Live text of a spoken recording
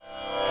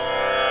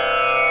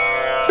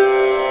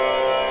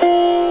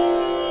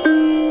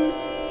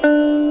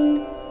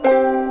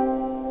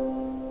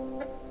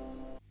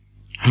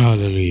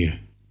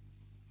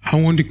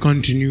want to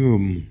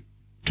continue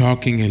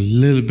talking a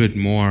little bit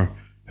more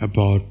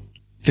about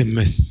the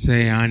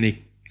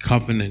Messianic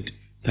covenant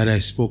that I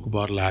spoke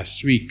about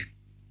last week.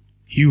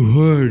 You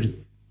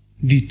heard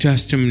the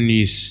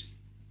testimonies,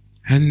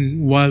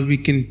 and while we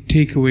can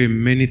take away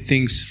many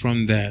things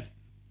from that,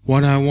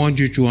 what I want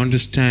you to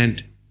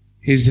understand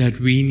is that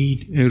we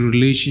need a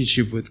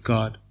relationship with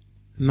God,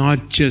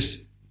 not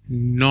just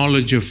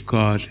knowledge of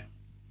God,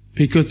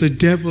 because the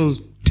devil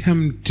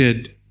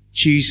tempted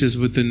Jesus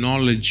with the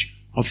knowledge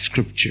of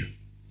Scripture.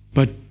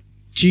 But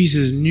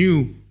Jesus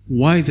knew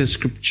why the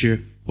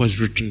Scripture was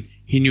written.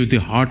 He knew the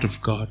heart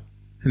of God,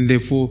 and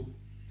therefore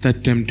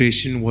that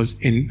temptation was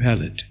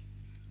invalid.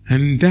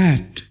 And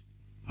that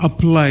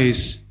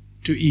applies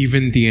to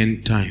even the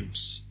end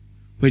times,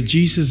 where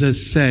Jesus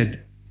has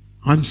said,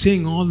 I'm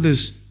saying all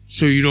this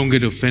so you don't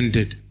get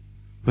offended.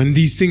 When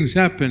these things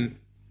happen,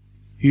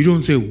 you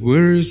don't say,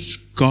 where is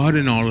God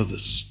in all of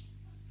this?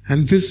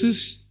 And this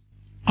is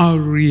our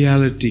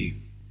reality.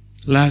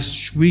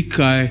 Last week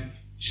I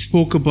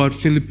spoke about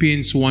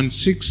Philippians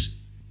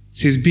 1:6. It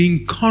says,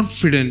 being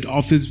confident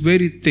of this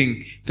very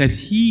thing, that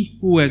he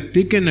who has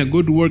begun a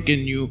good work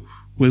in you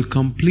will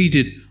complete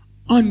it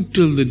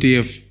until the day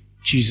of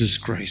Jesus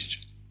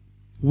Christ.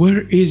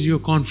 Where is your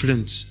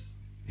confidence?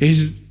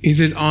 Is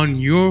it on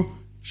your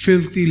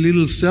filthy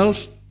little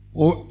self,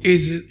 or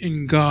is it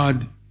in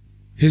God,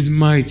 His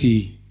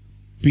mighty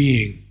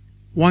being?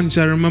 Once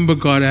I remember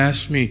God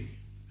asked me,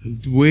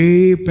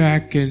 way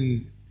back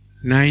in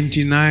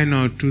 99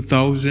 or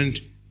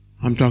 2000,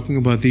 I'm talking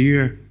about the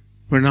year,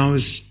 when I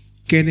was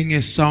getting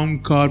a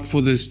sound card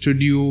for the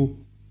studio,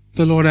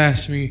 the Lord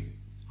asked me,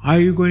 are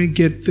you going to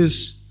get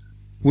this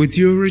with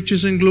your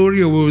riches and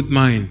glory or with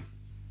mine?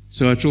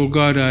 So I told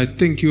God, I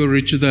think you're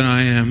richer than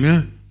I am,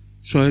 yeah?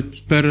 So it's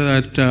better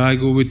that I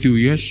go with you,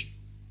 yes?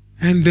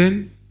 And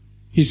then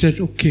He said,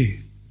 okay.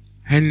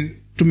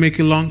 And to make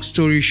a long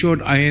story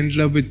short, I ended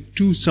up with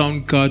 2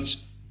 sound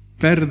cards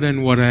better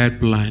than what I had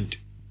planned.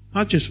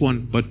 Not just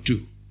 1, but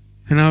 2.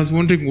 And I was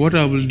wondering what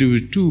I will do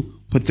with 2,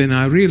 but then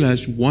I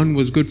realized 1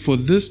 was good for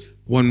this,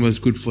 1 was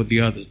good for the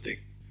other thing.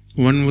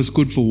 1 was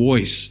good for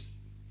voice.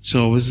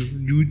 So I was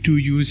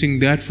using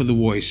that for the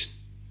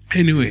voice.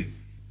 Anyway,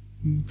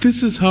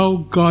 this is how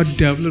God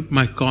developed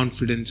my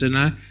confidence,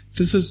 and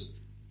this is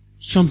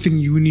something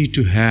you need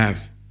to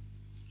have.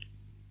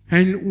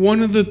 And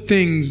one of the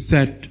things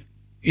that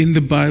in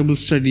the Bible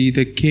study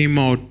that came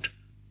out,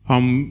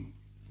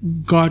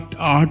 got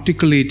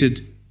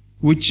articulated,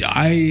 which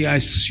I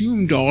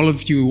assumed all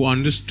of you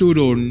understood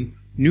or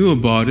knew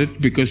about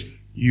it, because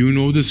you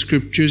know the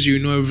Scriptures, you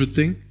know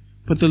everything.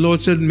 But the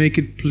Lord said, make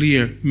it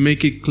clear,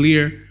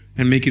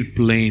 and make it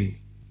plain.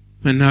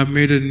 And I've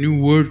made a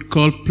new word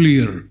called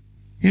clear.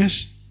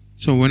 Yes?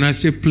 So when I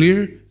say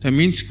clear, that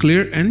means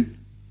clear and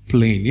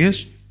plain.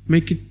 Yes?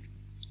 Make it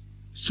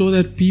so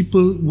that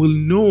people will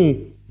know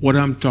what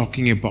I'm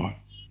talking about.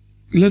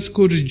 Let's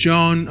go to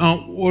John,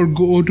 or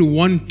go to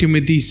 1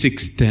 Timothy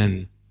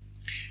 6:10.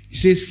 It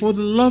says, for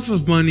the love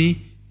of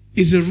money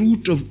is a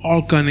root of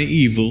all kind of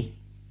evil,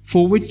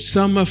 for which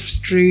some have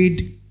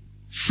strayed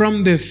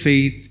from their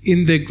faith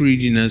in their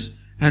greediness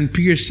and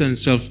pierced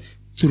themselves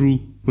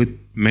through with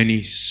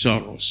many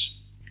sorrows.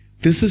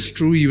 This is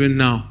true even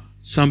now.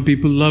 Some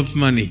people love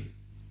money.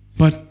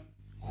 But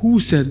who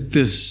said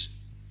this?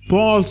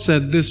 Paul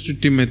said this to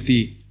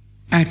Timothy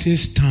at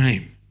his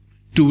time,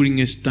 during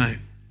his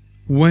time,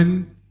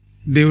 when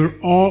they were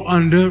all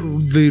under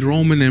the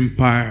Roman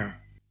Empire.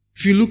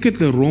 If you look at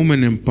the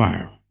Roman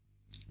Empire,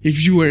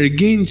 if you were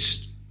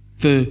against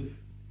the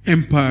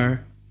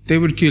empire, they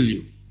would kill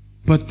you.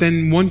 But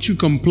then once you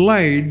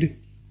complied,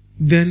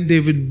 then they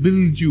would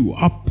build you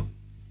up.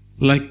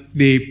 Like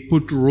they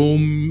put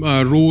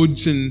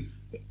roads and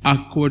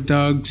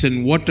aqueducts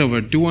and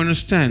whatever. Do you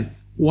understand?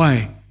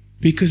 Why?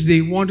 Because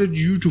they wanted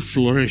you to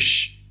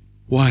flourish.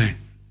 Why?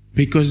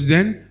 Because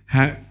then,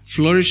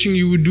 flourishing,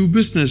 you would do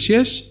business,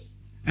 yes?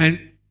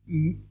 And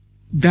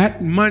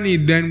that money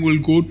then will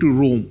go to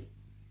Rome.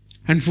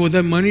 And for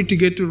that money to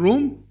get to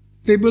Rome,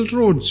 they built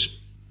roads.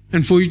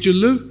 And for you to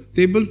live,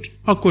 they built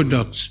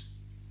aqueducts.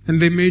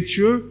 And they made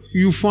sure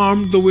you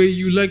farmed the way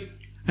you liked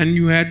and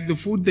you had the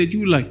food that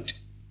you liked.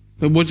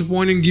 But what's the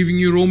point in giving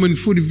you Roman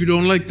food if you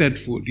don't like that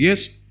food?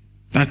 Yes?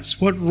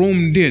 That's what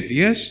Rome did,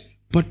 yes?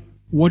 But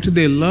what do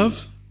they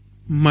love?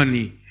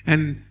 Money.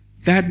 And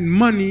that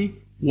money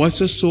was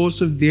a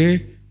source of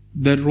the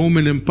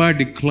Roman Empire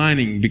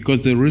declining,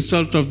 because the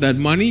result of that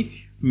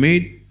money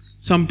made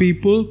some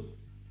people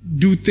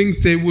do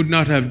things they would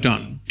not have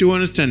done. Do you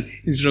understand?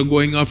 Instead of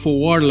going out for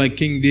war like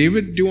King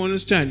David, do you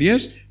understand?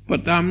 Yes?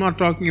 But I'm not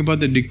talking about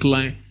the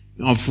decline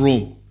of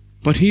Rome.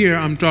 But here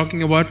I'm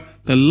talking about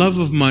the love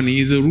of money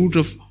is a root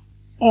of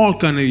all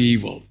kind of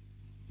evil.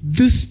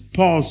 This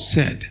Paul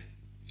said.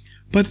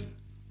 But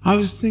I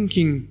was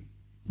thinking,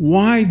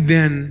 why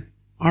then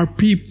are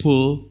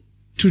people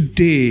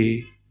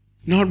today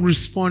not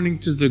responding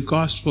to the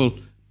gospel?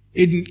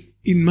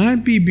 It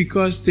might be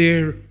because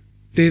they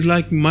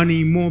like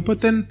money more,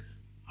 but then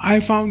I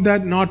found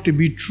that not to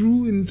be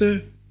true in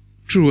the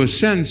truer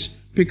sense,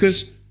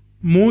 because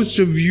most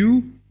of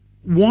you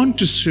want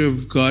to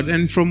serve God,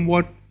 and from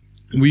what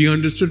we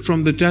understood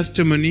from the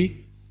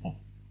testimony,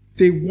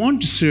 they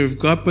want to serve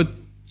God, but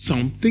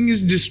something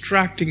is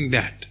distracting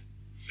that.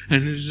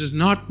 And it is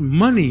not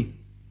money.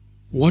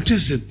 What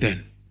is it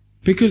then?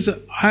 Because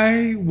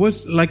I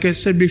was, like I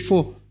said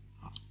before,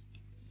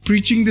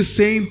 preaching the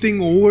same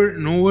thing over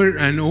and over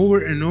and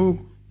over and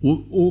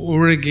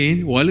over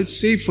again, while it's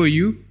safe for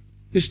you,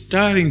 is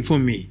tiring for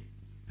me.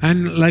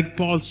 And like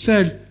Paul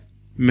said,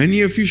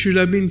 many of you should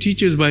have been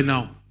teachers by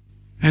now.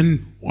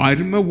 And I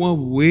remember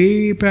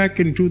way back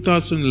in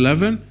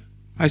 2011,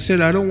 I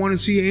said, I don't want to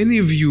see any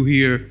of you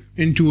here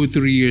in 2 or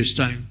 3 years'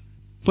 time.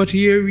 But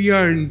here we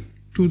are in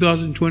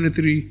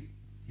 2023.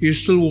 You're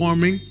still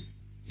warming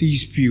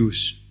these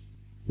pews.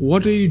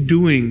 What are you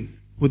doing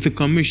with the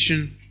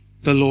commission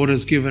the Lord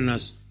has given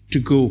us to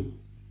go?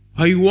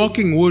 Are you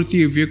walking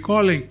worthy of your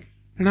calling?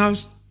 And I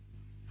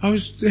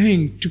was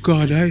saying to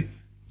God,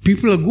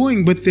 people are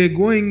going, but they're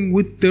going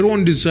with their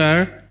own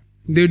desire.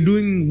 They're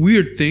doing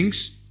weird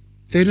things.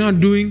 They're not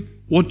doing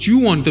what you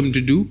want them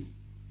to do.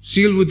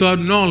 Sealed without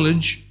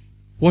knowledge,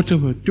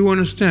 whatever. Do you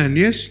understand?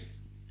 Yes?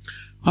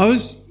 I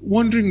was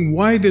wondering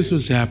why this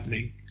was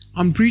happening.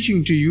 I'm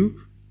preaching to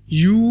you.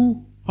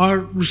 You are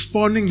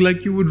responding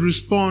like you would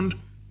respond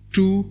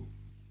to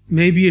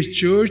maybe a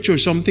church or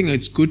something.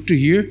 It's good to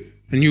hear.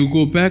 And you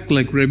go back,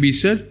 like Rebbe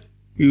said,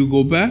 you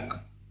go back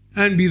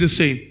and be the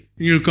same.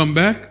 And you'll come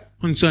back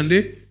on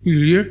Sunday,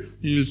 you'll hear, and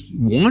you'll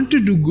want to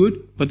do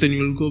good, but then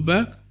you'll go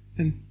back.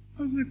 And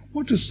I was like,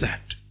 what is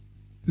that?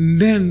 And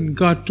then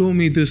God told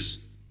me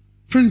this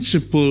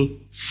principle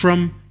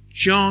from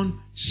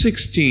John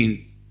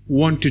 16,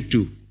 1 to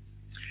 2. It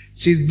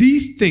says,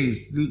 these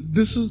things,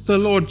 this is the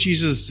Lord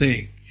Jesus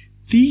saying,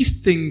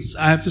 these things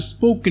I have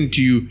spoken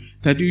to you,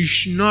 that you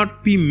should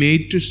not be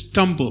made to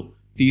stumble.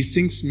 These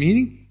things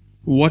meaning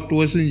what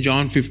was in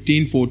John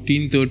 15,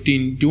 14,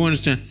 13. Do you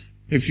understand?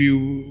 If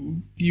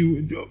you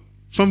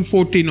from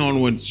 14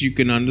 onwards, you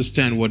can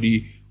understand what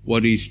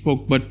he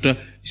spoke. But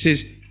he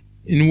says,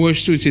 in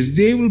verse 2, it says,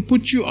 they will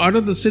put you out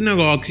of the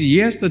synagogues.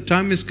 Yes, the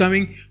time is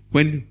coming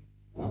when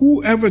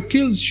whoever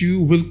kills you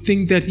will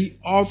think that he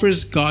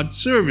offers God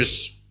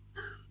service.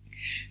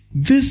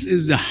 This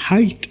is the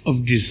height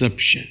of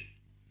deception.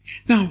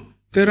 Now,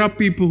 there are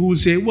people who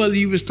say, well,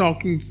 he was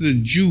talking to the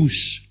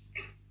Jews.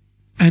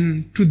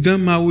 And to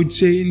them, I would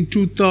say, in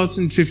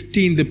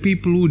 2015, the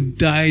people who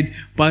died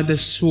by the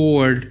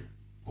sword,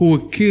 who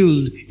were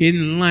killed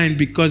in line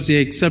because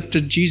they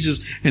accepted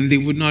Jesus and they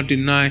would not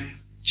deny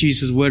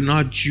Jesus, were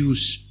not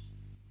Jews.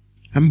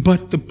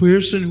 But the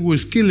person who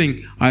was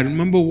killing, I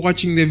remember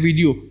watching the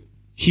video,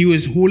 he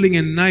was holding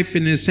a knife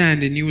in his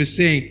hand and he was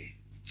saying,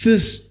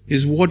 this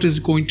is what is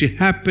going to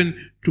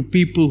happen to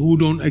people who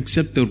don't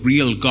accept the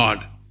real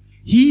God.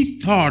 He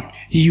thought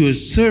he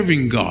was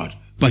serving God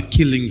by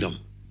killing them.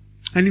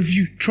 And if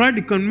you try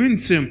to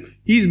convince him,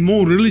 he's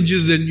more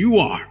religious than you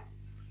are.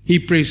 He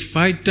prays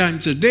 5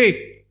 times a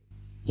day.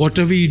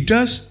 Whatever he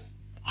does,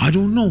 I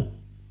don't know.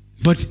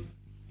 But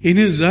in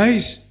his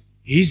eyes,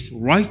 he's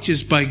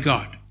righteous by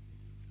God.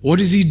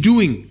 What is he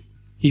doing?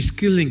 He's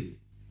killing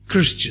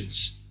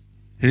Christians.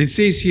 And it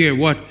says here,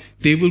 what?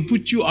 They will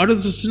put you out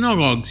of the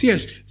synagogues.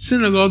 Yes,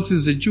 synagogues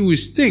is a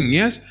Jewish thing,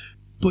 yes?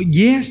 But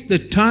yes, the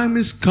time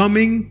is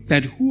coming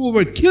that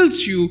whoever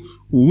kills you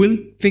will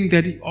think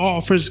that he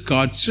offers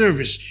God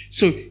service.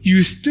 So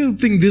you still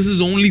think this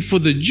is only for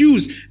the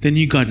Jews, then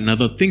you got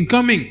another thing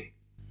coming.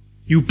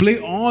 You play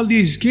all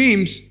these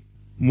games,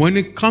 when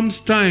it comes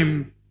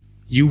time,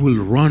 you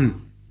will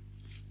run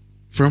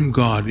from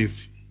God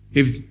if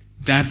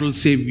that will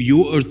save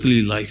your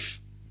earthly life.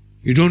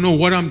 You don't know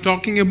what I'm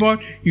talking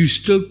about? You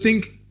still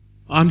think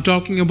I'm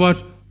talking about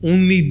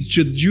only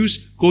the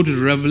Jews? Go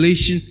to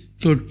Revelation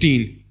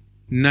 13,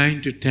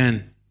 9 to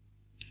 10.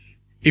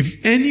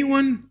 If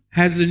anyone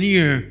has an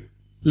ear,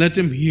 let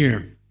him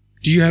hear.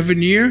 Do you have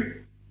an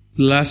ear?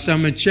 Last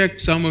time I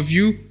checked, some of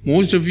you,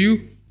 most of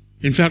you,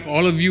 in fact,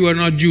 all of you are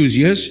not Jews,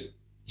 yes?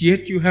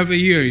 Yet you have an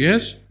ear,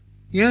 yes?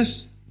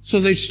 Yes? So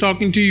it's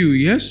talking to you,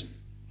 yes?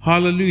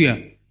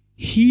 Hallelujah.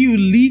 He who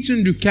leads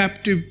into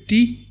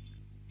captivity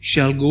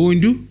shall go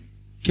into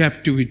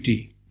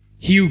captivity.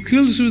 He who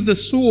kills with the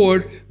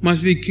sword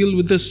must be killed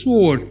with the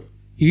sword.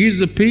 Here's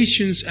the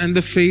patience and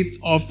the faith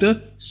of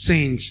the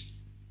saints.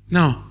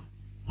 Now,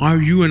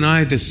 are you and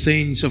I the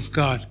saints of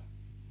God?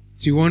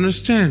 Do you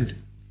understand?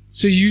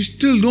 So you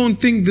still don't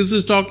think this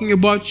is talking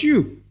about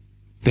you.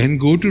 Then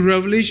go to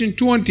Revelation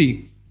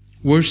 20,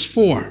 verse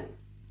 4.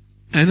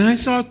 And I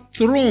saw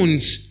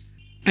thrones,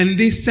 and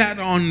they sat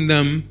on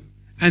them,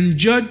 and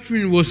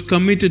judgment was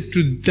committed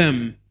to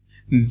them.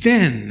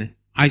 Then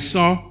I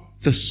saw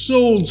the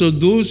souls of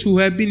those who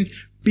have been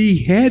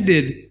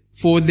beheaded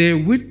for their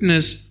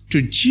witness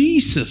to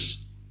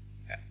Jesus.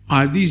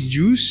 Are these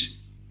Jews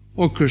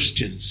or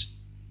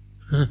Christians?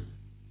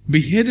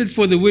 Beheaded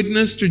for the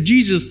witness to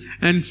Jesus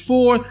and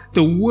for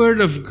the word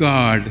of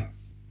God,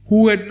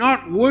 who had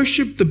not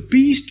worshipped the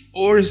beast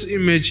or his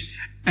image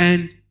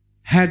and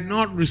had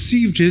not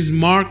received his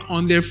mark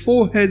on their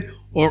forehead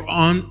or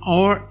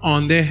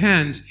on their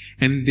hands,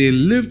 and they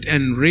lived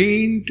and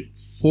reigned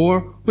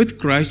with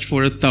Christ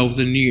for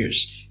 1,000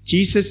 years.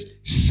 Jesus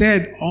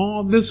said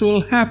all this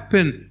will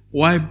happen.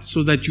 Why?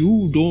 So that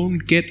you don't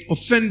get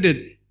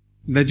offended,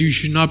 that you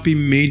should not be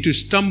made to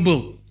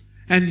stumble.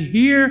 And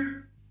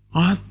here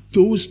are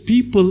those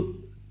people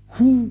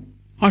who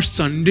are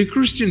Sunday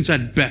Christians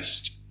at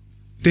best.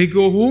 They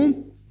go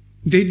home,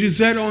 they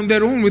decide on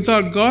their own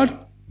without God.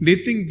 They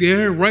think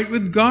they're right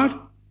with God.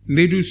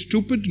 They do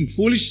stupid and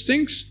foolish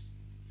things.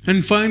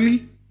 And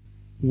finally,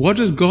 what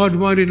does God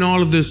want in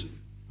all of this?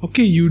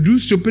 Okay, you do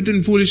stupid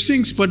and foolish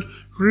things, but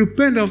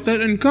repent of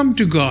that and come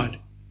to God.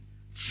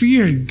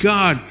 Fear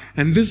God.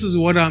 And this is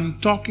what I'm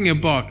talking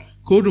about.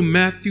 Go to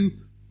Matthew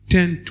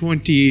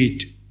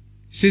 10:28. It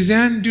says,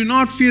 and do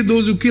not fear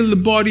those who kill the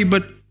body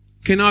but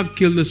cannot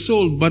kill the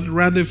soul, but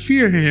rather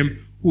fear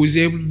him who is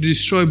able to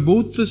destroy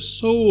both the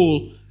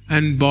soul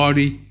and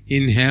body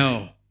in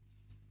hell.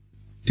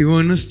 Do you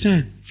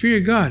understand? Fear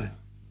God.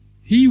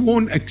 He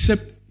won't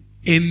accept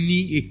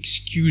any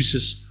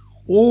excuses.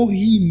 Oh,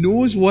 he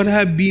knows what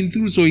I've been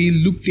through, so he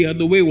looked the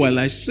other way while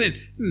I sin.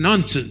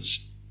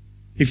 Nonsense.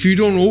 If you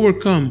don't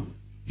overcome,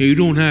 you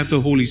don't have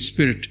the Holy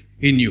Spirit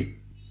in you.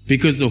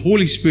 Because the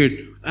Holy Spirit,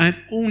 and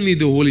only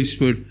the Holy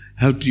Spirit,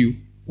 helps you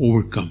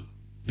overcome.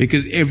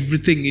 Because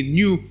everything in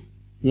you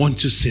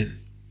wants to sin.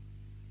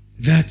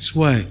 That's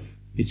why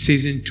it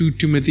says in 2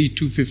 Timothy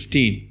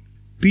 2:15,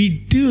 be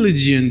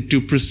diligent to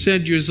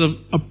present yourself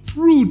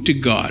approved to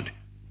God,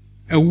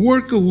 a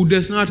worker who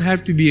does not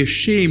have to be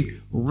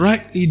ashamed,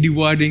 rightly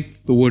dividing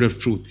the word of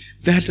truth.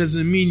 That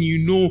doesn't mean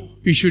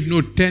you should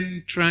know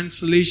 10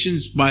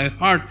 translations by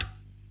heart.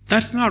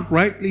 That's not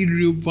rightly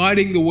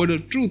dividing the word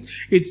of truth.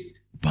 It's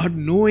about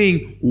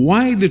knowing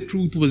why the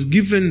truth was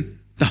given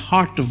the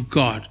heart of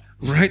God,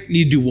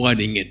 rightly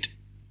dividing it.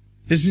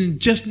 It's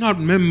just not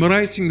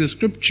memorizing the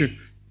scripture,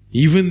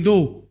 even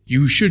though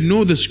you should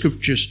know the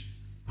scriptures.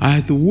 I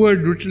have the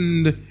word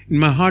written in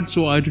my heart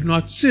so I do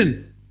not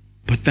sin.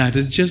 But that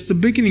is just the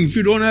beginning. If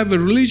you don't have a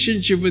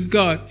relationship with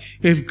God,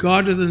 if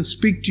God doesn't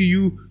speak to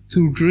you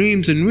through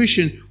dreams and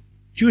vision,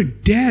 you're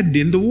dead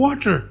in the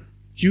water.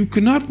 You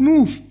cannot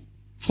move.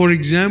 For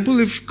example,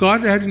 if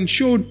God hadn't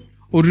showed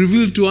or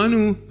revealed to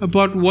Anu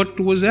about what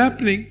was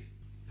happening,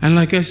 and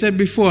like I said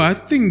before, I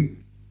think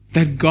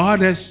that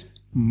God has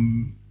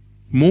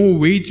more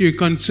weightier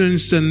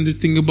concerns than the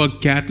thing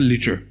about cat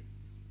litter.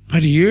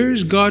 But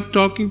here's God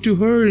talking to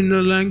her in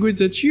a language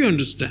that she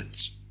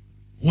understands.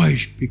 Why?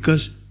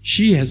 Because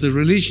she has a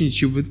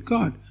relationship with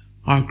God,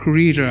 our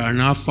Creator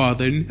and our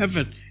Father in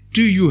heaven.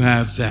 Do you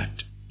have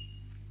that?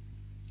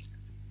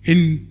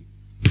 In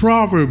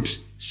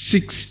Proverbs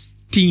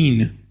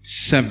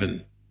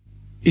 16:7,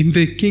 in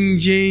the King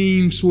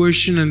James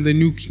Version and the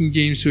New King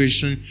James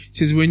Version, it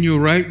says, when you're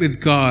right with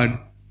God,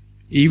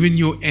 even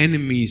your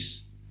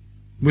enemies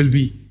will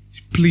be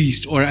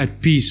pleased or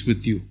at peace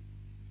with you.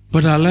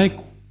 But I like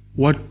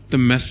what the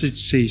Message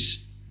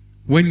says.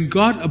 When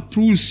God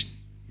approves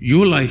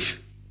your life,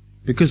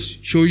 because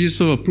show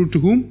yourself approved to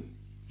whom?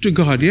 To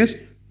God, yes?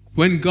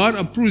 When God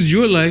approves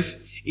your life,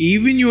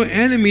 even your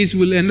enemies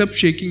will end up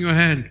shaking your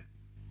hand.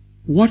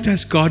 What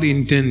has God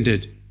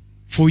intended?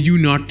 For you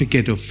not to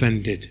get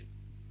offended.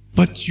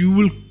 But you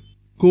will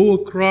go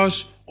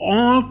across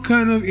all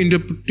kind of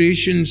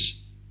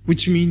interpretations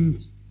which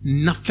means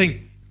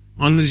nothing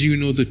unless you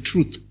know the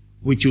truth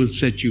which will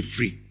set you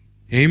free.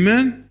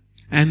 Amen?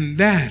 And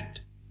that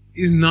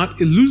is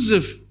not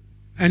elusive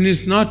and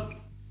is not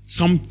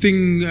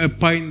something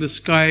pie in the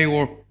sky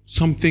or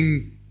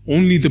something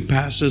only the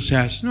pastors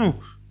has. No,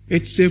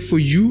 it's there for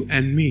you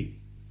and me.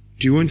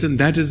 Do you understand?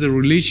 That is the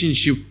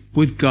relationship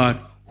with God,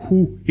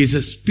 who is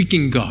a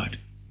speaking God.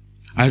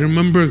 I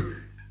remember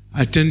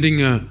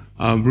attending a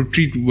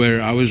retreat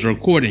where I was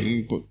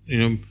recording, but,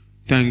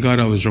 thank God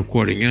I was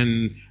recording,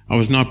 and I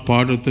was not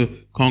part of the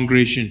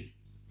congregation.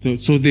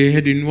 So they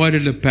had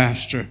invited a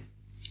pastor.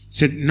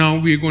 Said, now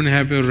we're going to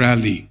have a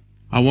rally.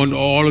 I want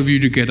all of you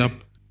to get up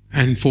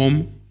and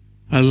form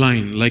a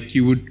line like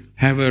you would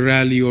have a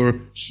rally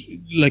or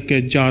like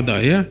a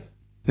jada, yeah?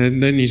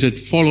 And then he said,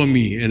 follow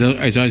me. And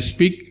as I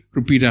speak,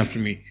 repeat after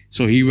me.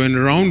 So he went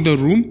around the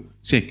room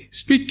saying,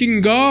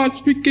 speaking God,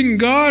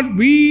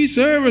 we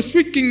serve a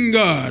speaking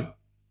God.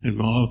 And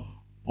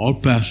all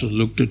pastors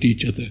looked at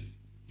each other,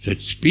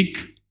 said,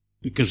 speak,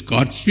 because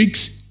God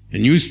speaks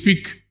and you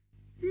speak.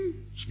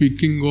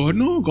 Speaking God.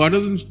 No, God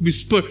doesn't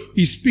whisper.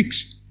 He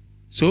speaks.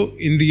 So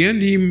in the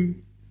end,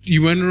 he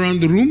went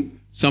around the room.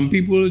 Some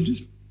people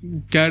just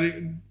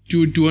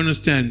to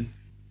understand,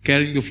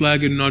 carrying the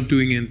flag and not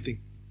doing anything.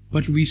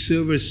 But we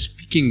serve a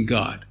speaking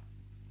God.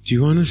 Do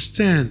you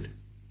understand?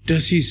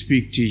 Does He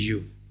speak to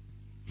you?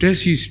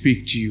 Does He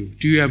speak to you?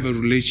 Do you have a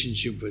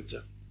relationship with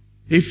Him?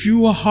 If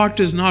your heart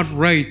is not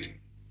right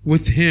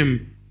with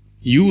Him,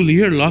 you will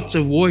hear lots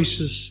of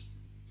voices.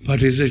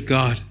 But is it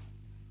God?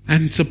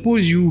 And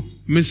suppose you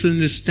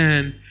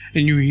misunderstand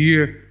and you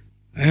hear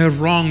a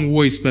wrong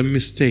voice by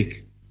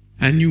mistake.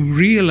 And you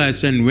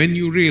realize, and when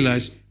you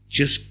realize,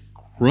 just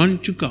run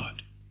to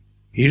God.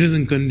 He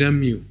doesn't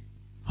condemn you.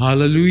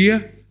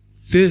 Hallelujah.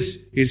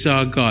 This is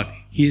our God.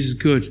 He's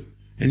good.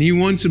 And He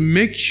wants to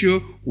make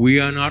sure we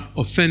are not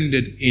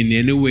offended in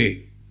any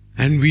way.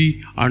 And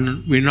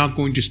we're not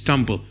going to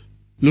stumble.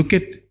 Look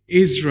at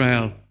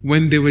Israel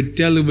when they were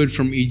delivered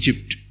from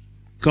Egypt.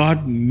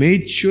 God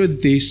made sure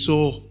they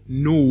saw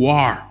no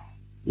war.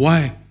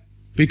 Why?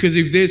 Because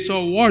if they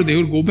saw war, they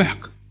would go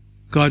back.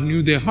 God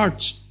knew their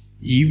hearts.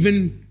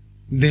 Even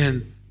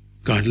then,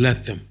 God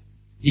let them.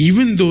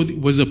 Even though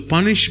it was a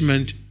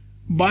punishment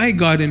by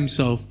God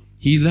Himself,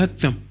 He let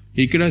them.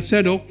 He could have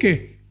said,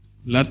 okay,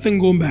 let them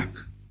go back.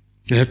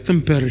 Let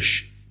them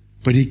perish.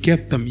 But He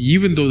kept them,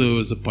 even though there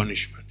was a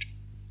punishment.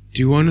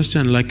 Do you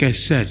understand? Like I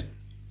said,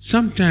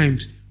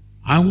 sometimes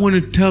I want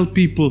to tell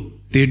people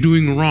they're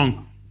doing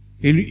wrong.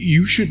 And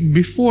you should,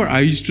 before I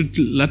used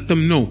to let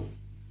them know.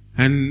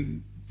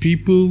 And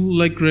people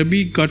like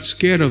Rebbe got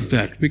scared of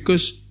that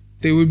because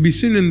there would be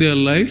sin in their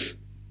life.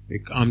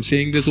 I'm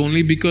saying this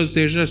only because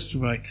they're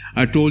justified.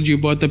 I told you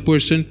about the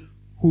person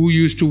who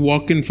used to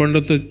walk in front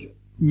of the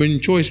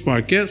Choice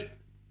Park. Yes,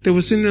 there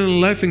was sin in their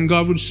life and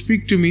God would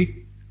speak to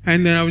me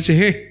and then I would say,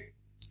 hey,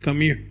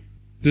 come here.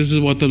 This is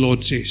what the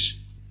Lord says.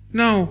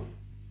 Now,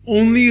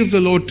 only if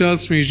the Lord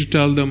tells me to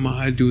tell them,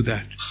 I do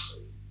that.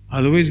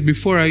 Otherwise,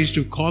 before I used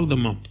to call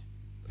them up.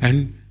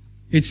 And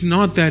it's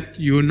not that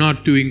you're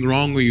not doing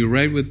wrong or you're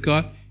right with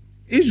God.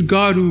 It's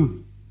God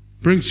who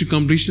brings to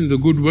completion the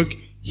good work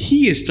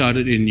He has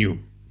started in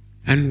you.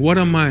 And what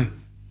am I?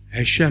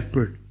 A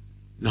shepherd.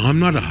 Now, I'm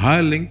not a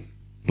hireling,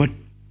 but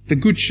the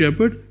good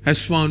shepherd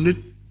has found it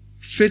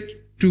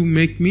fit to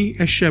make me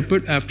a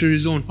shepherd after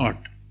His own heart.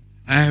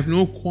 I have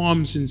no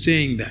qualms in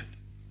saying that.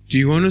 Do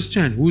you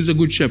understand? Who's the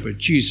good shepherd?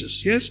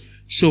 Jesus. Yes?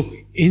 So,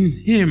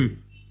 in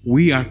Him,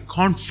 we are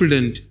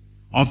confident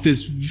of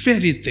this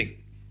very thing,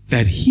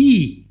 that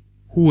He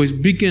who has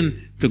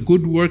begun the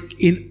good work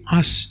in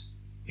us,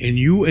 in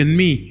you and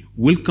me,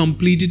 will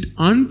complete it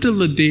until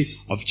the day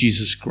of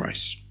Jesus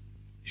Christ.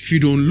 If you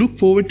don't look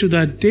forward to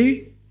that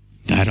day,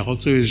 that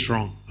also is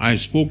wrong. I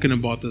have spoken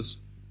about this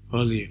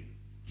earlier.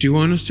 Do you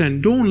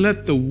understand? Don't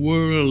let the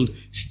world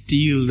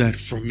steal that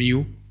from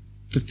you.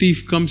 The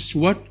thief comes to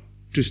what?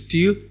 To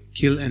steal,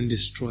 kill and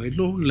destroy.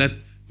 Don't let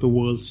the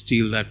world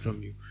steal that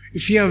from you.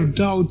 If you have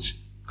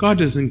doubts, God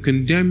doesn't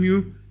condemn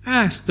you.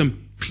 Ask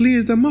them,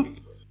 clear them up.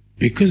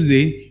 Because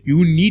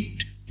you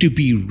need to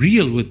be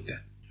real with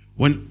that.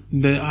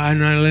 And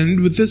I'll end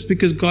with this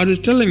because God is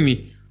telling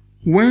me,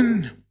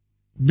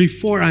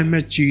 before I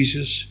met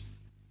Jesus,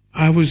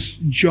 I was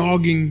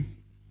jogging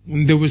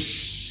and there was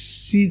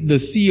the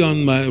sea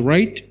on my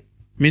right,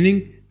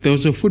 meaning there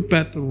was a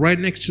footpath right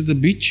next to the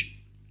beach,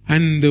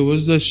 and there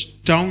was this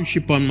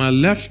township on my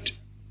left,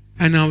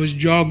 and I was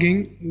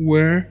jogging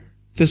where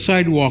the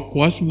sidewalk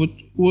was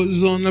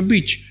on a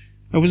beach.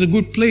 It was a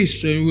good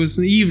place. It was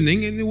the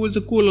evening and it was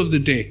the cool of the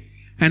day.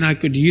 And I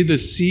could hear the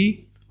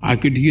sea. I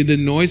could hear the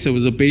noise. There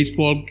was a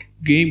baseball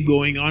game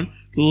going on.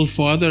 A little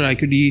farther, I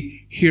could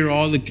hear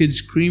all the kids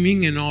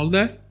screaming and all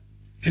that.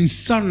 And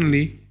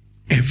suddenly,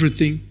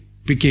 everything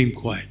became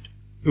quiet.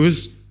 It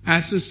was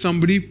as if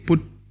somebody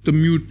put the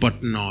mute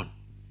button on.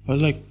 I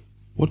was like,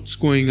 what's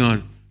going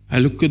on? I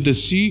look at the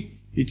sea.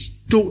 It's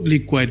totally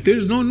quiet.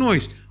 There's no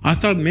noise. I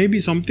thought maybe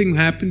something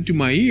happened to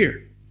my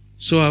ear.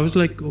 So I was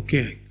like,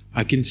 okay,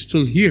 I can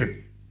still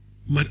hear.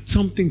 But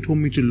something told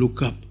me to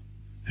look up.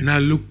 And I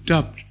looked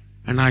up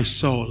and I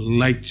saw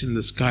lights in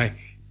the sky.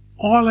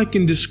 All I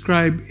can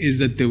describe is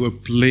that they were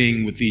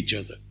playing with each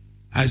other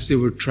as they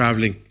were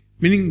traveling.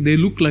 Meaning they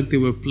looked like they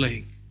were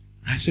playing.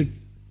 I said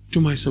to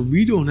myself,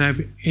 we don't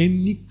have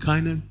any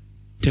kind of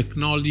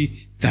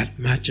technology that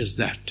matches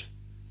that.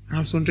 And I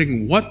was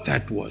wondering what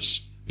that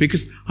was.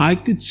 Because I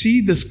could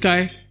see the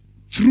sky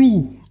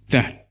through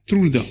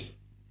them.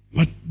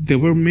 But there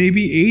were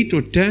maybe 8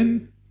 or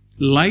 10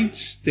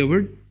 lights. They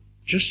were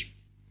just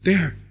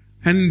there.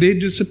 And they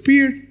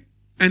disappeared.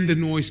 And the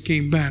noise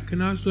came back.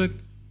 And I was like,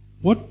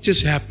 what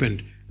just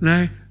happened? And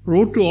I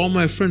wrote to all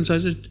my friends. I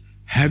said,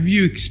 have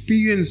you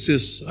experienced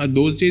this?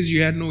 Those days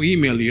you had no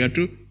email. You had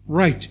to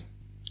write.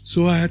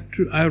 So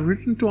I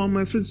written to all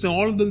my friends. And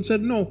all of them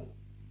said no.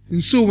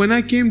 And so when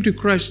I came to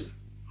Christ,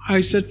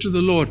 I said to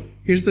the Lord,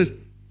 here's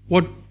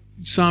what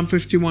Psalm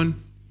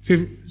 51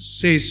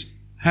 says,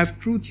 have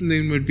truth in the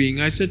inward being.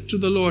 I said to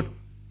the Lord,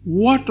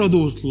 what are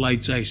those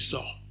lights I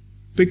saw?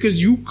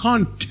 Because you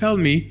can't tell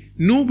me,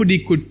 nobody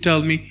could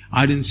tell me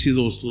I didn't see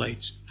those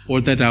lights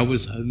or that I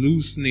was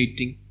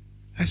hallucinating.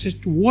 I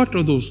said, what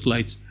are those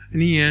lights?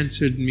 And He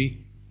answered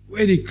me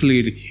very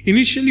clearly.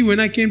 Initially, when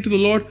I came to the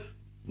Lord,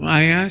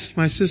 I asked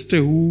my sister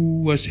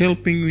who was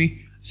helping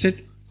me, I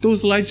said,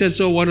 those lights I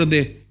saw, what are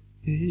they?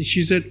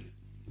 She said,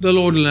 the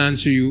Lord will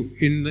answer you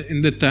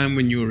in the time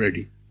when you're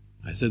ready.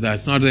 I said,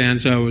 that's not the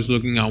answer I was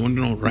looking. I want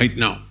to know right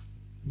now.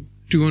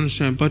 Do you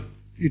understand? But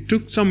it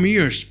took some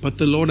years, but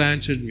the Lord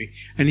answered me.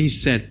 And He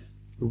said,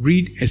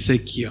 read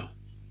Ezekiel.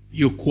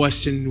 Your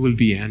question will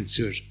be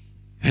answered.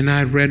 And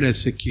I read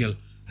Ezekiel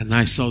and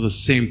I saw the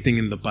same thing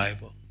in the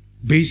Bible.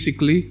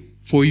 Basically,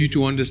 for you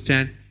to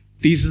understand,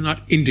 these are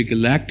not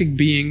intergalactic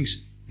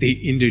beings, they're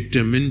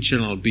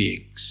interdimensional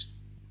beings.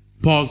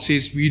 Paul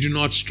says we do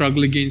not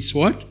struggle against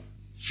what?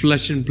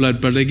 Flesh and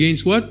blood, but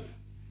against what?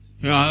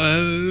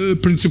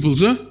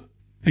 Principles, huh?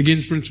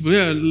 Against principles.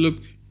 Yeah, look,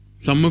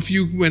 some of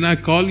you, when I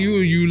call you,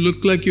 you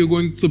look like you're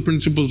going to the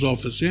principal's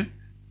office, yeah?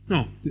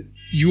 No,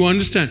 you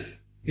understand.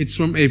 It's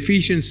from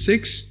Ephesians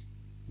 6,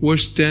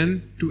 verse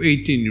 10 to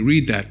 18. You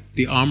read that,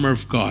 the armor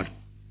of God.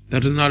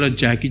 That is not a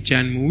Jackie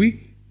Chan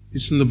movie.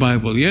 It's in the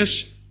Bible,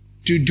 yes?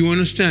 Do you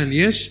understand?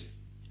 Yes?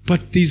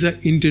 But these are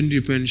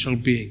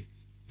interdimensional beings.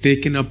 They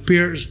can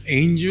appear as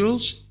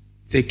angels.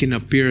 They can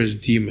appear as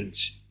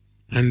demons.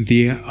 And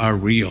they are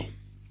real.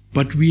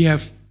 But we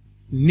have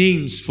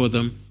names for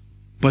them.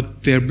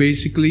 But they're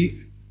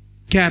basically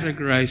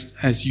categorized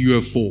as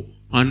UFO,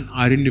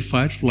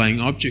 unidentified flying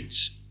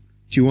objects.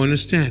 Do you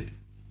understand?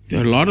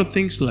 There are a lot of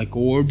things like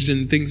orbs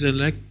and things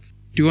like.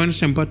 Do you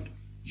understand? But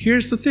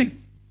here's the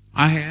thing.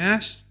 I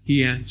asked,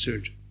 he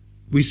answered.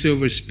 We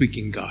serve a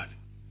speaking God.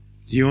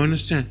 Do you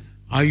understand?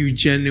 Are you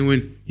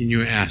genuine in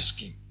your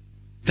asking?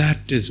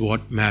 That is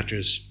what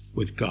matters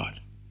with God.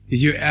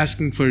 If you're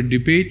asking for a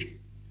debate,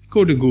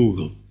 go to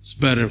Google. It's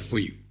better for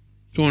you.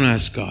 Don't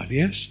ask God,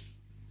 yes?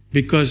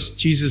 Because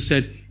Jesus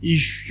said,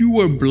 if you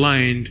were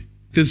blind,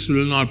 this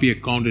will not be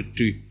accounted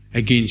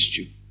against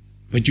you.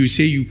 But you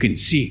say you can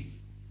see.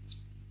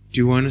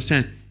 Do you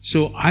understand?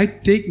 So I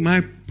take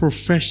my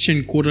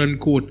profession, quote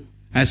unquote,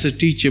 as a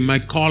teacher, my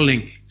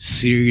calling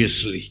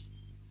seriously.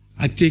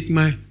 I take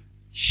my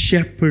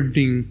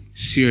shepherding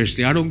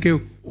seriously. I don't care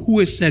who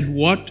has said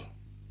what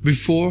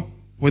before,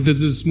 whether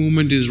this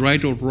movement is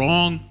right or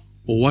wrong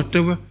or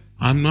whatever.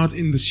 I'm not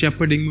in the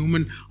shepherding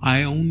movement.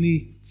 I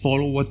only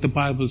follow what the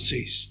Bible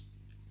says.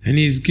 And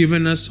He's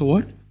given us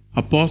what?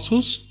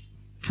 Apostles,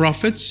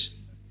 prophets,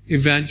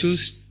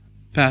 evangelists,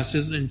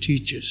 pastors, and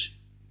teachers.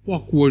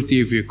 Walk worthy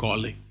of your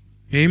calling.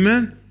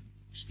 Amen?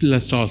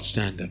 Let's all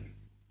stand up.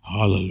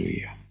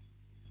 Hallelujah.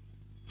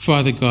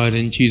 Father God,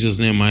 in Jesus'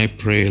 name I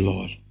pray,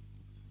 Lord,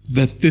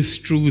 that this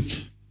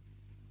truth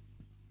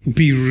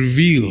be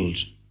revealed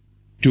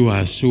to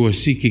us who are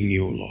seeking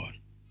you, Lord.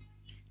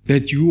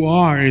 That you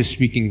are a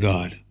speaking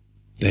God.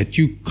 That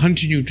you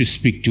continue to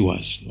speak to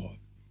us, Lord.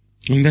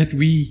 And that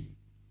we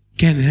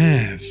can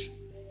have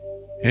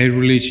a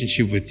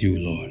relationship with you,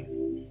 Lord.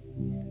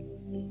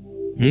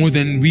 More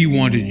than we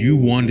wanted, you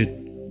wanted.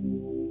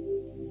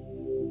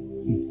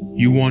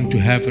 You want to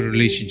have a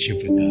relationship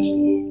with us,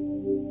 Lord.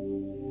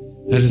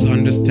 Let us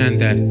understand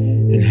that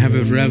and have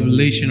a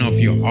revelation of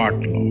your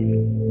heart,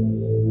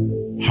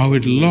 Lord. How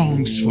it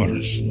longs for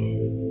us, Lord.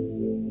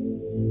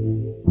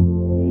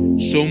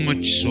 So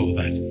much so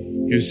that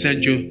you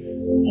sent your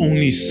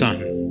only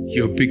Son,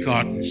 your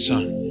begotten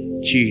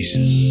Son,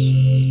 Jesus,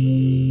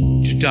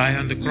 to die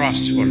on the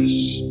cross for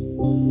us,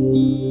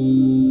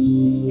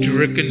 to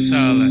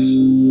reconcile us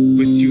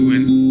with you,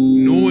 and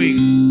knowing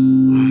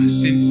our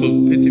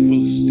sinful,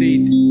 pitiful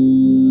state,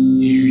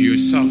 you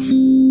yourself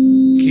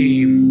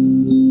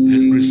came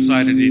and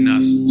resided in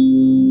us,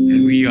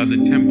 and we are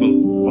the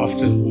temple of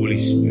the Holy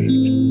Spirit,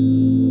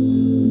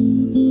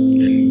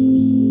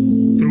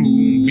 and through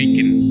whom we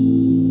can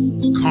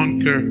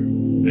conquer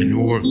and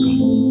overcome.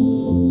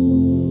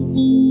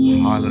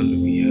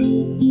 Hallelujah.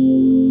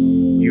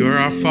 You are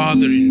our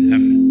Father in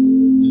heaven.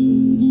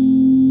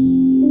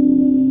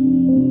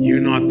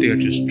 You're not there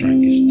to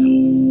strike us down.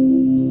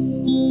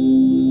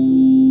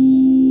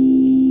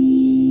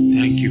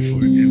 Thank you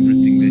for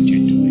everything that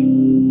you're doing.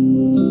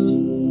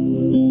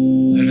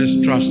 Let us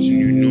trust in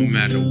you no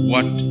matter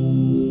what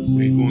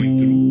we're going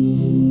through.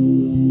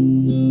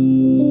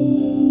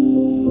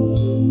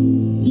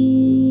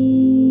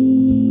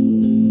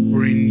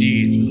 For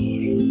indeed,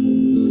 Lord,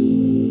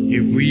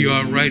 if we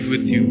are right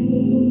with you,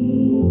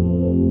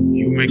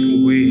 you make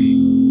a way,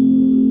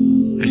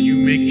 and you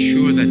make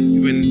sure that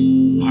even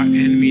our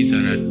enemies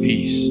are at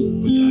peace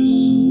with us.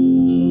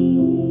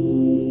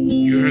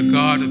 You're a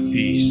God of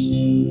peace.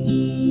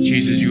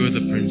 Jesus, you are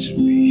the Prince of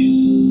Peace.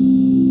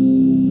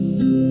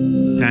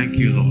 Thank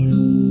you, Lord,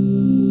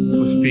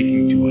 for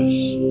speaking to us.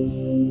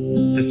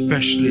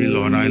 Especially,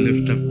 Lord, I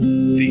lift up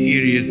the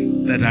areas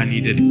that I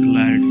needed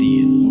clarity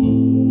in,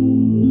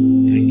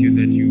 Lord. Thank you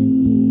that you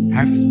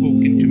have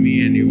spoken to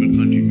me and you will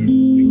continue to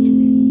speak to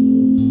me.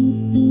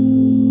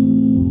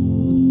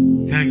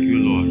 Thank you,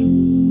 Lord,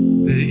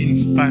 that in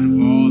spite of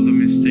all the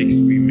mistakes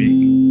we make,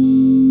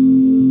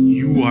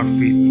 you are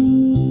faithful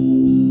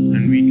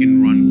and we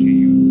can run to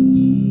you.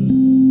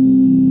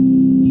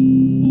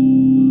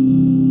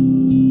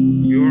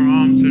 Your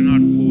arms are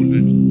not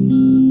folded,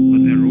 but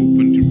they're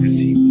open to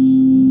receive us.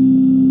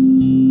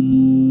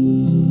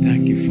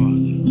 Thank you,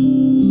 Father.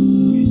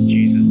 In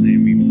Jesus'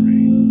 name we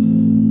pray.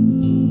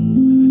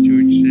 And the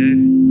church said,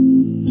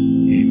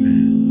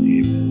 Amen.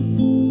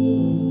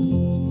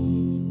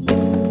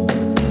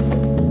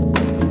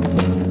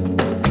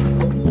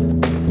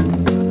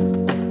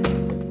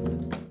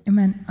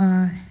 Amen.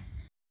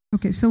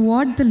 Okay, so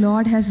what the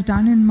Lord has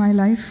done in my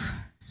life,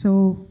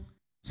 so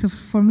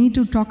for me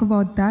to talk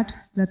about that,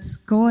 let's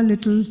go a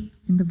little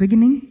in the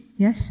beginning,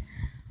 yes,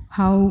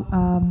 how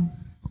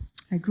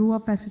I grew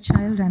up as a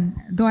child, and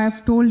though I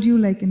have told you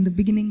like in the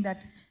beginning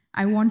that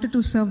I wanted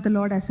to serve the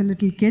Lord as a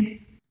little kid.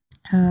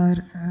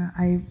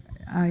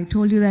 I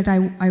told you that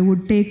I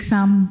would take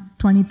Psalm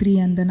 23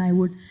 and then I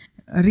would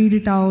read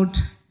it out,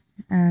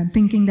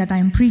 thinking that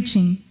I'm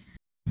preaching.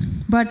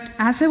 But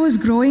as I was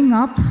growing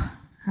up,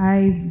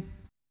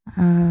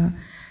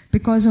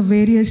 because of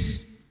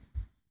various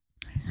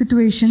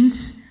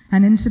situations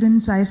and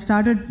incidents, I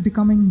started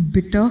becoming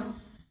bitter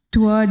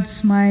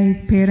towards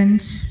my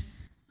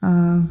parents,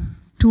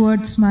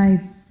 towards my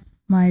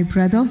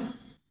brother,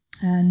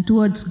 and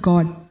towards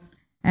God.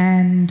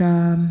 And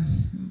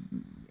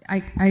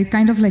I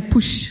kind of like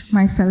pushed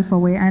myself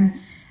away, and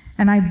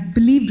I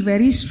believed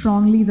very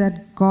strongly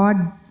that God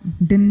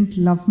didn't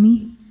love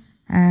me,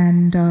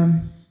 and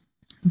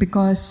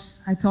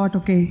because I thought,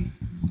 okay,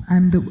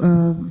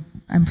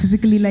 I'm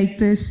physically like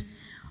this,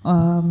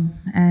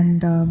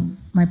 and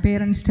my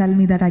parents tell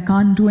me that I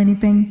can't do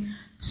anything,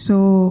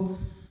 so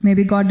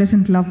maybe God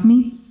doesn't love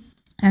me.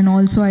 And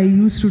also I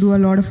used to do a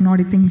lot of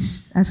naughty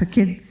things as a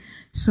kid.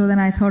 So then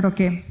I thought,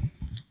 okay,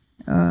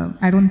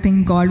 I don't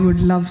think God would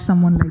love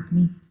someone like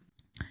me.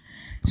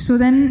 So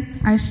then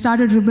I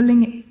started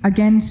rebelling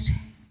against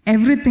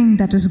everything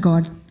that is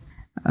God.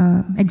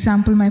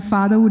 Example, my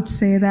father would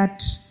say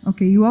that,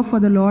 okay, you are for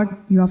the Lord,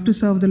 you have to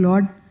serve the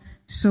Lord,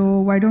 so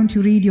why don't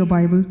you read your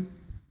Bible?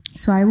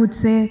 So I would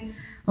say,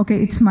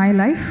 okay, it's my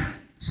life,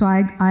 so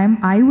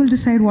I will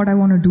decide what I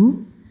want to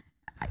do.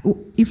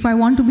 If I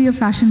want to be a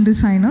fashion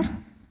designer,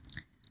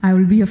 I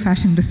will be a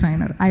fashion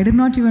designer. I did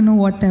not even know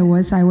what that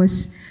was. I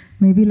was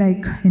maybe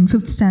like in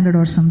 5th standard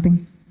or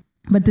something.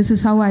 But this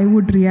is how I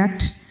would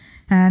react.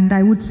 And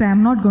I would say,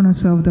 I'm not going to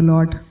serve the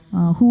Lord.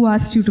 Who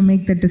asked you to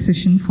make that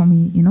decision for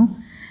me,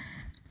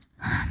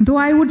 Though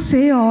I would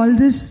say all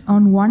this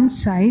on one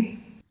side,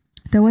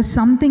 there was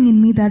something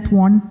in me that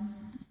wanted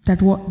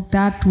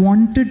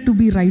to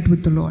be right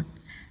with the Lord.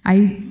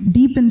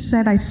 Deep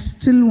inside, I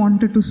still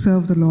wanted to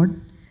serve the Lord.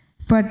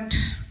 But,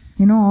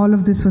 all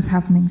of this was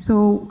happening.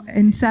 So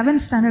in 7th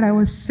standard, I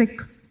was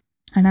sick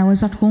and I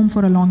was at home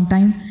for a long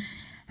time.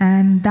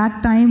 And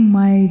that time,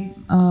 my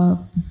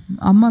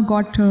Amma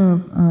got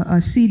a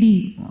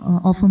CD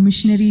of a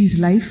missionary's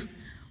life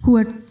who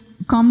had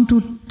come to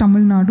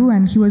Tamil Nadu,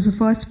 and he was the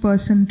first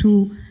person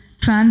to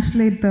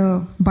translate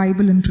the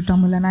Bible into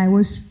Tamil. And I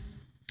was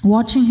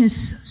watching his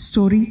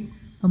story,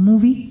 a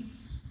movie,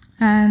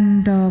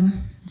 and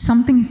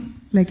something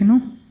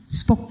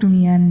spoke to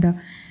me. And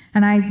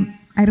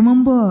I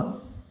remember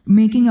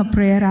making a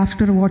prayer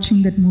after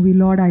watching that movie,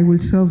 Lord, I will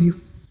serve you.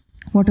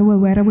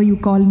 Wherever you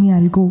call me,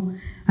 I'll go,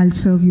 I'll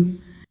serve you.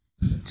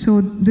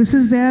 So this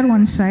is there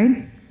one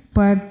side,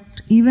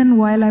 but even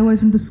while I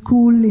was in the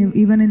school,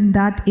 even in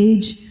that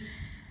age,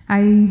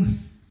 I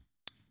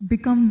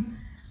become,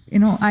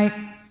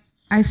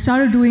 I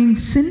started doing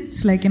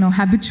sins,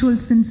 habitual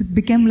sins. It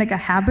became like a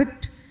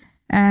habit,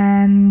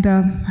 and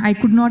I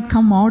could not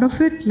come out of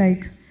it.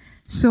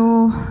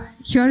 So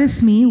here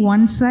is me.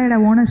 One side I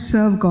want to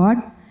serve God,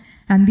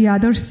 and the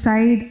other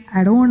side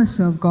I don't want to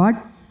serve God,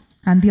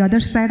 and the other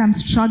side I'm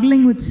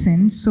struggling with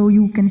sin. So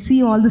you can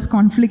see all this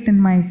conflict in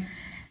my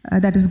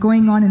that is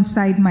going on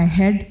inside my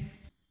head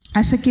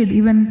as a kid,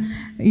 even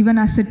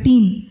as a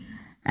teen.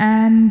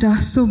 And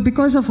so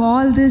because of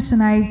all this,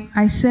 and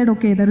I said,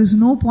 okay, there is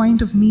no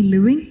point of me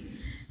living,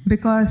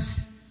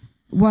 because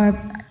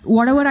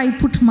whatever I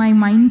put my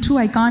mind to,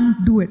 I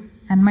can't do it.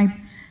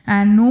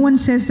 And no one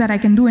says that I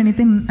can do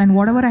anything, and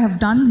whatever I have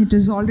done, it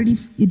is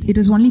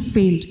only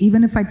failed.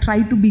 Even if I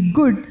tried to be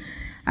good,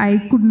 I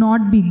could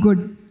not be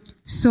good.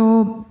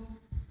 So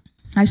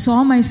I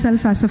saw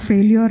myself as a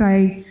failure.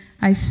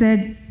 I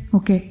said,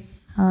 okay,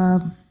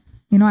 I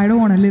don't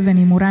want to live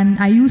anymore. And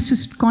I used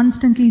to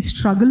constantly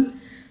struggle,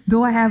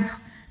 though I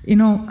have,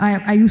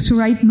 I used to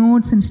write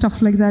notes and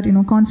stuff like that,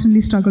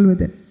 constantly struggle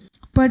with it.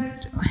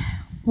 But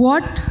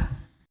what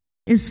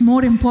is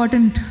more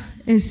important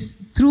is,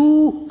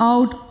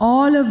 throughout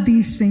all of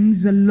these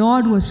things, the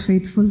Lord was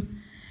faithful.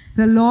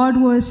 The Lord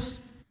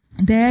was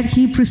there.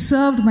 He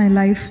preserved my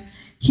life.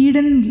 He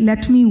didn't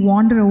let me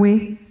wander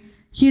away.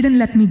 He didn't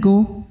let me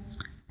go.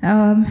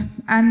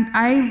 And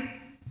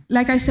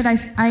like I said,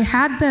 I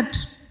had that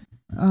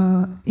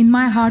in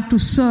my heart to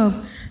serve.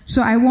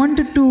 So I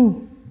wanted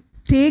to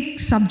take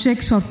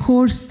subjects or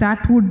course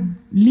that would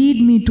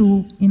lead me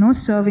to,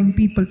 serving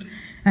people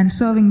and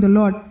serving the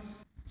Lord.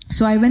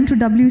 So I went to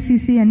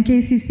WCC and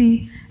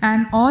KCC,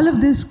 and all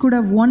of this could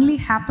have only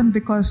happened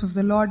because of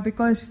the Lord,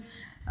 because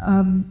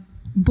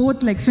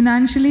both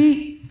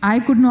financially,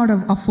 I could not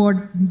have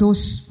afforded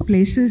those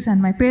places,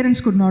 and my parents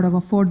could not have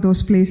afforded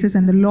those places,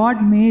 and the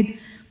Lord made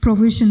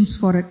provisions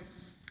for it.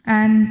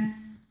 And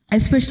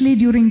especially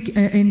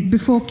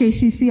before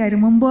KCC, I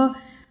remember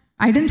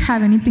I didn't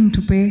have anything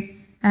to pay,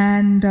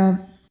 and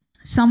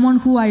someone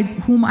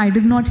whom I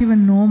did not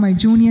even know, my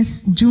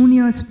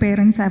junior's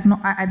parents, at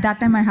that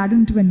time I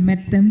hadn't even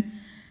met them.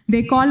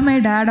 They called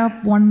my dad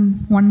up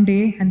one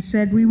day and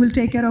said, we will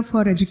take care of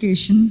her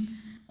education.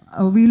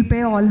 We'll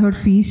pay all her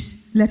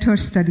fees. Let her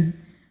study.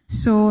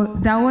 So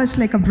that was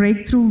like a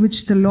breakthrough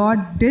which the Lord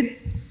did,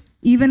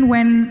 even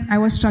when I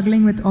was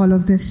struggling with all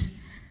of this.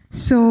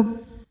 So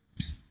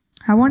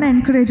I want to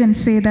encourage and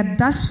say that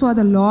thus far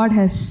the Lord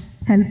has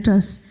helped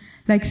us.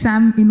 Like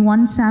in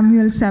 1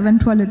 Samuel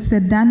 7:12 it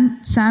said, "Then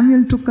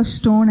Samuel took a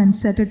stone and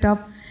set it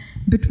up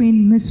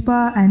between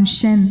Mizpah and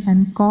Shen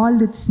and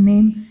called its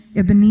name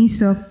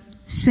Ebenezer,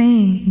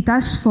 saying,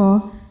 'Thus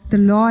far the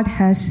Lord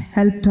has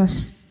helped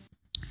us.'"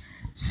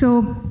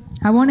 So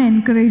I want to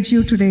encourage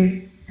you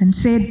today and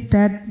say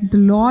that the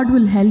Lord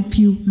will help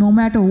you no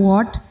matter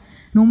what.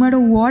 No matter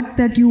what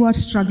that you are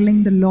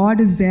struggling, the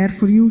Lord is there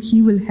for you.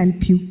 He will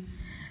help you.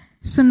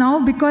 So now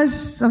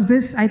because of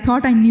this, I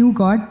thought I knew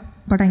God,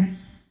 but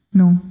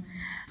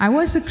I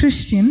was a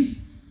Christian,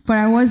 but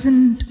I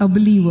wasn't a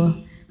believer.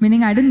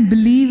 Meaning I didn't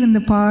believe in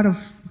the power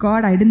of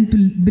God. I didn't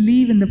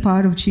believe in the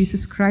power of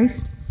Jesus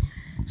Christ.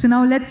 So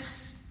now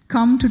let's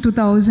come to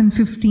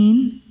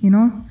 2015,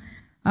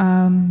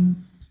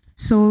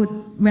 So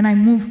when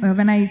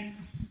I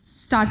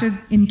started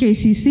in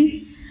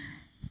KCC,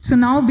 so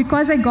now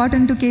because I got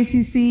into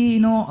KCC,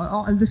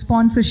 all the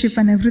sponsorship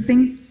and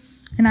everything,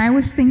 and I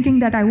was thinking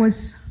that I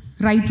was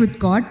right with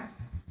God,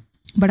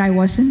 but I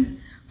wasn't.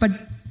 But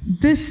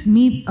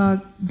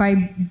by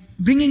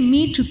bringing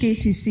me to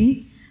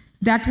KCC,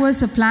 that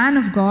was a plan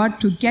of God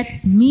to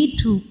get me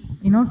to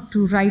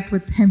right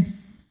with Him.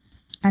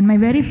 And my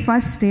very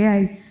first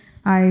day,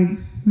 I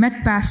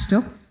met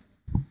Pastor.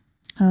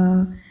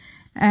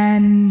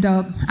 And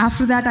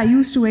after that, I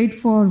used to wait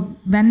for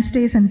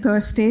Wednesdays and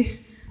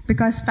Thursdays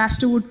because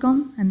Pastor would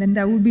come, and then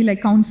there would be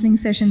like counseling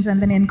sessions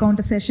and then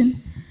encounter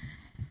session.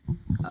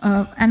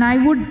 And I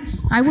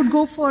would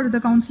go for the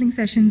counseling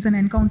sessions and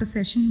encounter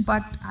session,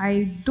 but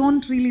I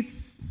don't really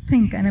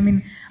think, I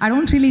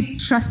don't really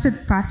trusted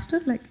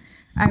Pastor. Like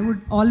I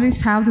would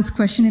always have this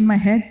question in my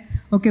head: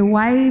 okay,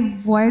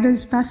 why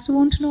does Pastor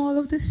want to know all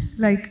of this?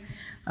 Like,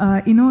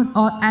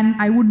 and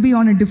I would be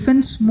on a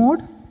defense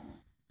mode.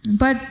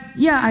 But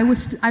yeah, I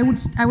was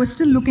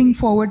still looking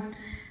forward.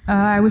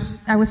 I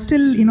was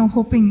still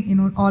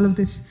hoping all of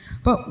this.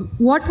 But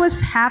what was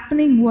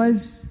happening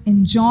was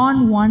in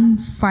John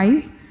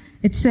 1:5,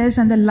 it says,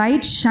 "And the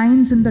light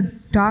shines in the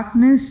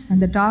darkness,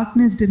 and the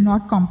darkness did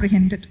not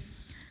comprehend it."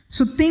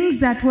 So things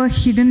that were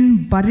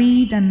hidden,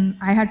 buried, and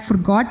I had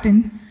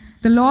forgotten,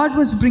 the Lord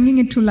was bringing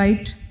it to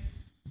light,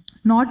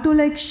 not to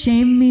like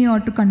shame me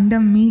or to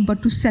condemn me,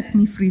 but to set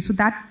me free. So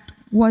that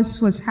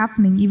was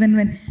happening even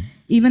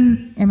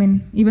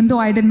though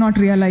I did not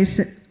realize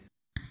it.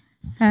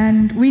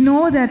 And we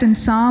know that in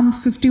Psalm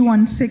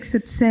 51:6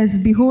 it says,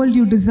 "Behold,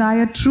 you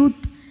desire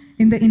truth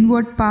in the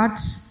inward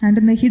parts, and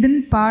in the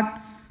hidden part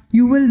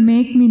you will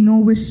make me know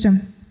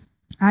wisdom."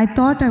 I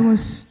thought I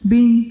was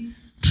being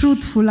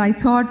truthful. I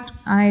thought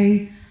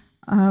I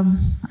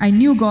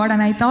knew God,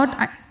 and I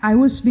thought I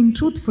was being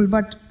truthful,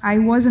 but I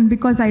wasn't,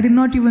 because I did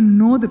not even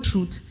know the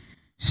truth.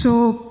 So,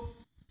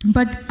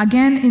 but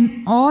again,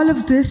 in all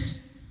of this,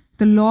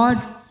 the Lord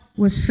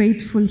was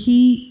faithful.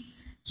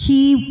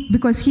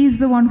 Because He's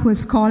the one who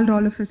has called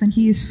all of us, and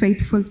He is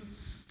faithful.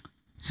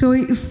 So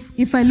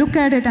if I look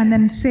at it and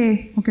then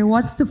say, okay,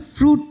 what's the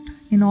fruit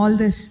in all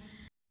this?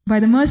 By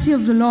the mercy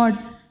of the Lord,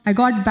 I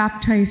got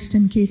baptized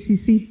in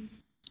KCC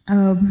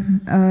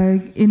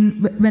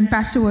when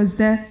Pastor was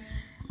there,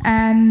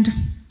 and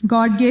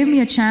God gave me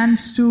a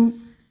chance to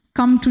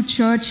come to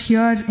church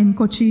here in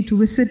Kochi to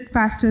visit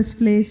Pastor's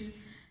place,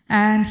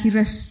 and He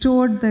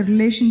restored the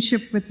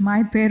relationship with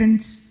my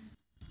parents.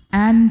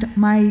 And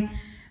my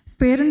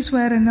parents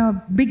were in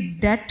a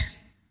big debt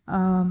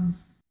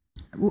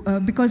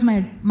because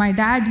my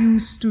dad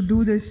used to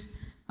do this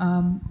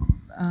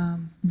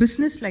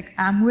business like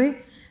Amway,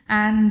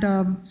 and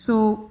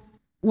so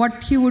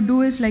what he would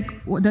do is, like,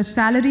 the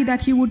salary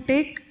that he would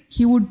take,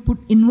 he would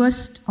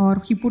invest,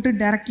 or he put it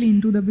directly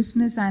into the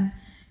business, and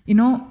he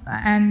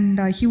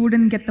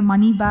wouldn't get the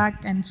money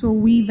back, and so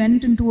we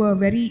went into a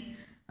very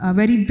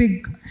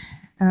big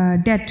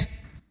debt.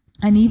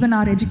 And even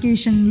our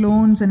education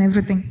loans and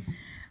everything.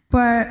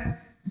 But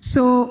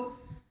so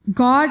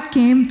God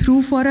came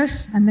through for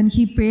us, and then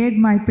He paid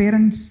my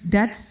parents'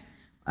 debts.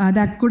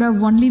 That could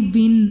have only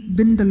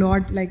been the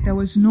Lord. Like there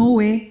was no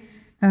way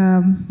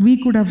we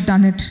could have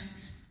done it.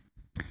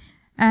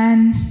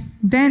 And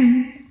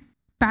then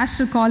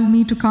Pastor called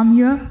me to come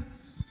here,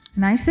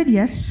 and I said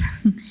yes,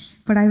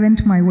 but I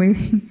went my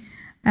way.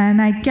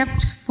 And I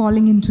kept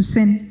falling into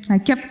sin. I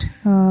kept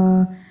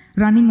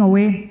running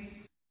away.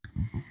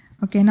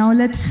 Okay, now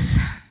let's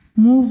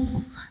move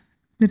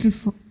little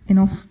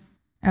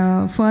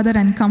further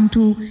and come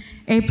to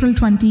April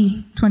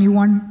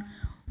 2021,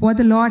 what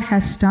the Lord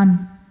has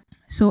done.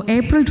 So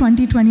April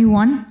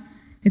 2021,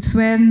 it's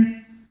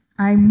when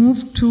I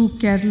moved to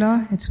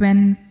Kerala. It's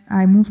when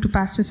I moved to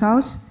Pastor's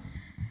house,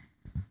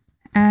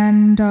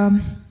 and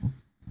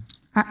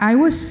I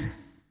was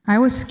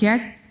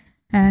scared,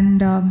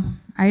 and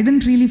I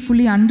didn't really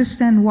fully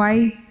understand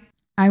why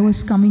I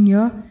was coming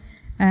here,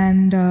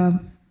 and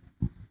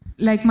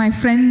like my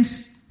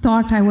friends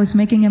thought I was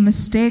making a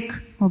mistake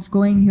of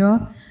going here.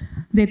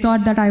 They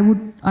thought that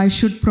I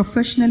should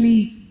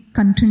professionally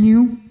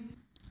continue,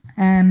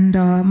 and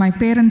my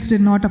parents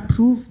did not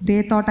approve.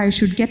 They thought I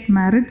should get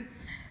married.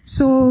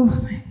 So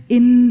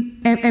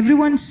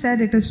everyone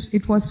said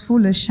it was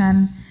foolish,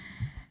 and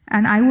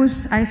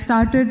I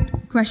started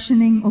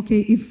questioning,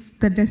 okay, if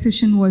the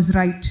decision was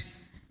right,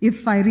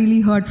 if I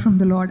really heard from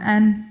the Lord.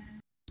 And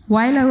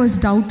while I was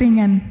doubting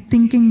and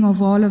thinking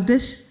of all of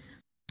this,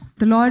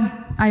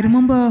 I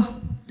remember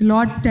the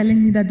Lord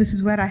telling me that this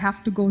is where I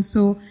have to go.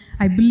 So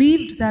I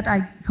believed that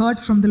I heard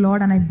from the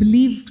Lord, and I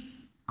believed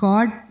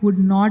God would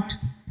not,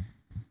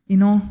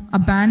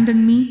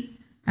 abandon me,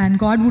 and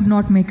God would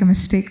not make a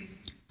mistake.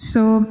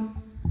 So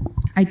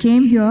I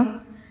came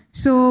here.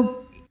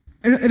 So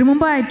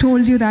remember I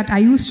told you that I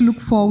used to look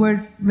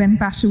forward when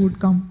Pastor would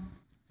come,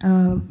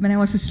 when I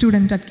was a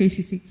student at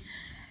KCC.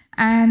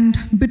 And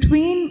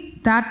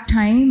between that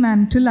time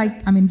until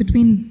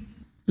between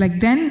like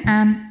then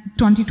and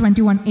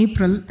 2021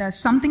 April, there's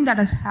something that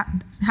has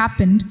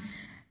happened.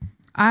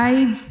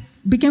 I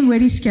became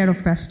very scared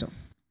of Pastor.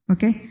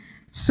 Okay,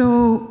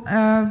 so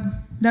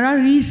there are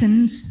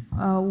reasons.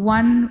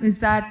 One is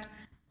that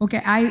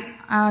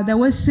there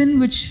was sin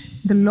which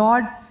the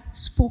Lord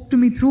spoke to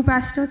me through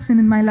Pastor, sin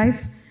in my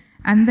life,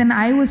 and then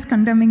I was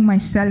condemning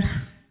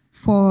myself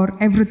for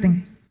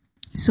everything.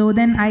 So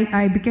then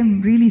I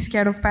became really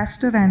scared of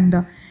Pastor,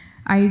 and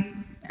I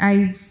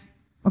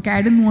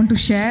didn't want to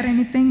share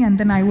anything, and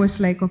then I was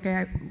like,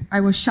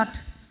 I was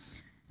shut.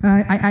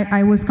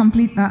 I was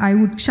complete. I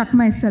would shut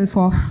myself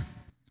off.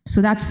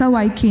 So that's how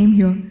I came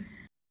here.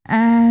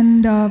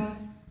 And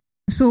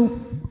so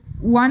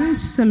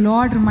once the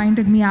Lord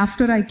reminded me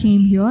after I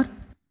came here,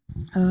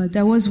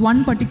 there was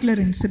one particular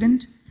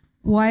incident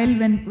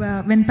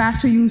when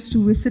Pastor used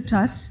to visit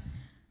us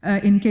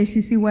in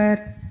KCC,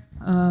 where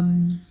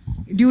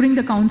during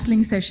the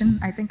counseling session,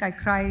 I think I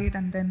cried,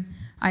 and then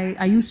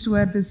I used to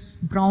wear this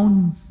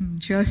brown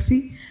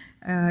jersey,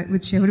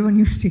 which everyone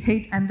used to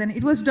hate, and then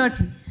it was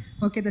dirty.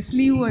 Okay, the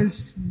sleeve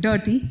was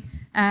dirty,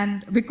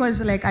 and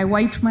because I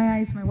wiped my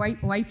eyes,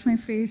 wiped my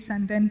face,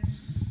 and then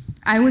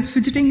I was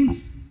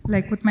fidgeting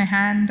with my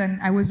hand, and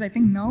I was, I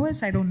think,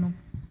 nervous, I don't know.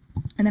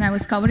 And then I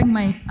was covering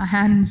my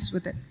hands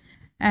with it.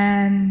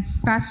 And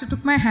Pastor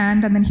took my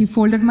hand, and then he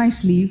folded my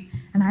sleeve,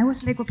 and I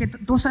was like, okay,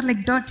 those are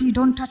dirty,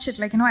 don't touch it.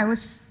 I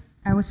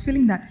was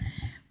feeling that.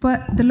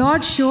 But the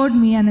Lord showed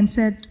me and then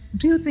said,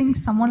 do you think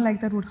someone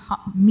like that would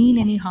mean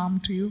any harm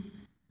to you?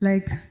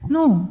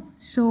 No.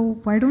 So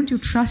why don't you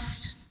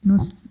trust?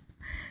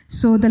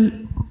 So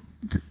the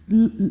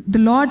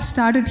Lord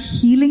started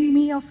healing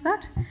me of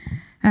that,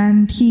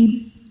 and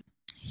He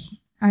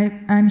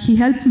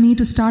helped me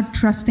to start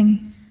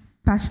trusting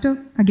Pastor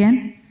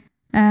again.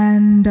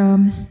 And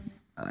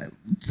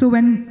so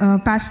when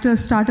Pastor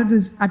started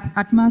this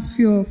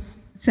atmosphere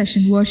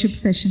session, worship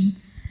session,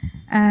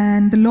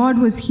 and the Lord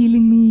was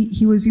healing me,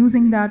 He was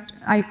using that.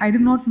 I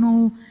did not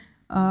know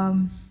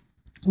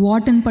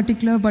what in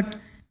particular, but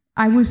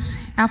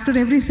after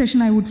every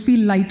session, I would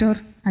feel lighter,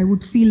 I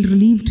would feel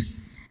relieved.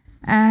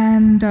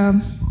 And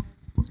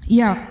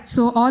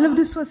so all of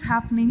this was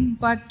happening,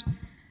 but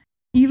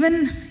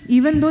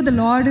even though the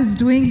Lord is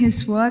doing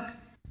His work,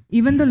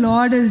 even the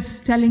Lord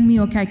is telling me,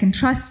 okay, I can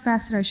trust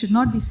Pastor, I should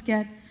not be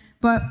scared.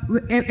 But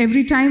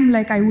every time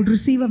I would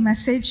receive a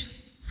message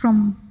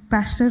from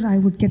Pastor, I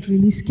would get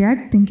really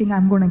scared, thinking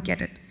I'm going to get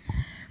it.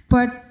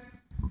 But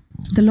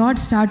the Lord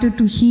started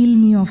to heal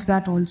me of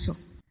that also.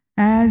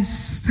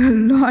 As the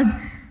Lord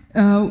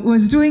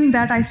was doing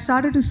that, I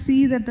started to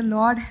see that the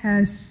Lord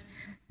has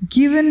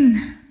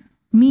given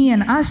me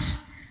and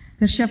us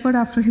the shepherd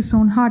after His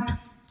own heart.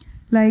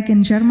 Like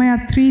in Jeremiah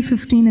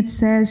 3:15 it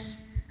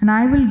says, and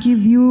I will give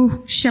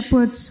you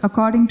shepherds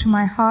according to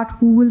my heart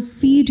who will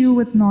feed you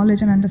with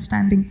knowledge and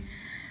understanding.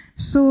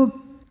 So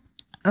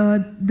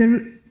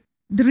the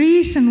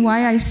reason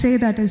why I say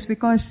that is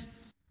because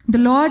the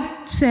Lord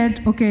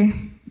said, okay,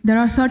 there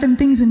are certain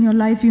things in your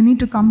life you need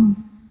to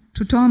come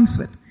to terms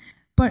with.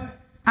 But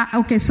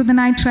so then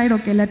I tried,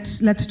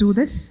 let's do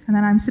this. And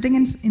then I'm sitting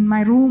in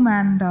my room,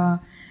 and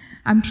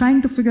I'm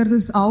trying to figure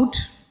this out,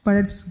 but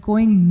it's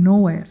going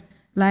nowhere.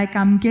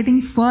 I'm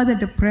getting further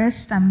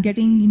depressed, I'm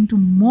getting into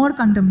more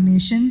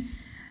condemnation,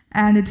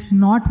 and it's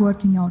not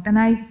working out. And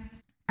I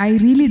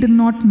really did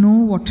not know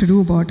what to do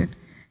about it.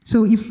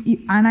 So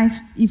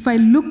if I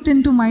looked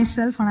into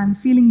myself and I'm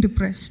feeling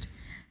depressed,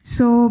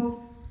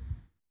 so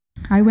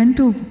I went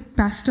to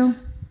Pastor,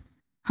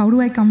 how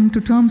do I come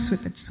to terms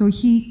with it? So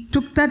he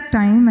took that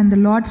time, and the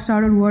Lord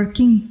started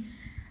working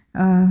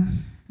and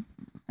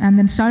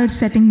then started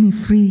setting me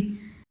free.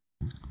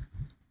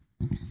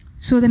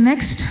 So the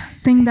next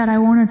thing that I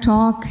want to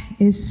talk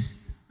is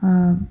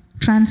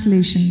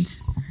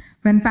translations.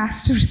 When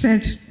Pastor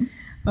said,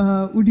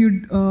 would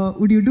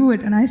you do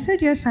it? And I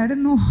said yes. I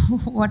didn't know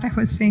what I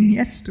was saying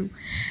yes to.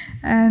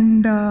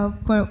 And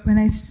but when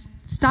I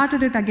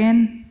started it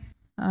again,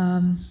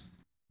 I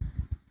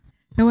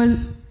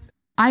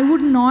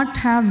would not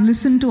have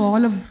listened to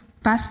all of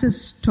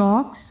Pastor's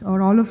talks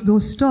or all of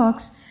those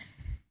talks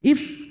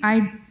if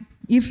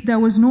there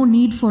was no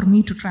need for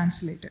me to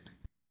translate it.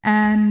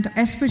 And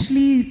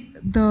especially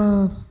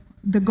the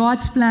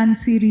God's Plan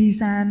series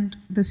and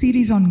the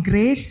series on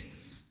grace,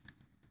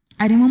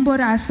 I remember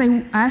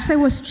as I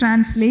was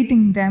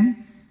translating them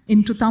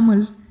into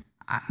Tamil,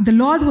 the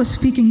Lord was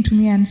speaking to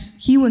me and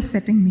He was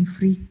setting me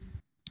free.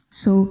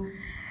 So,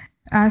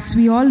 as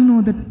we all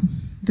know,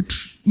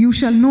 you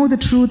shall know the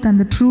truth, and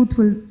the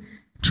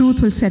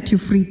truth will set you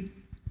free.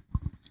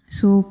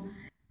 So,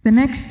 the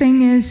next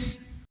thing is,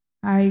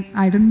 I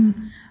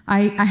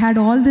had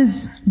all these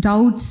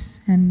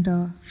doubts and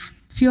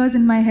fears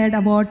in my head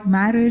about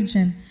marriage,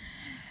 and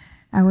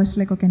I was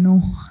like, okay,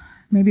 no,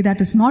 maybe that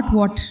is not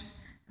what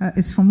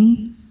is for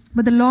me.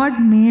 But the Lord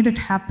made it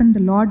happen.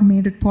 The Lord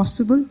made it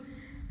possible.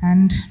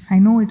 And I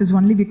know it is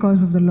only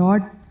because of the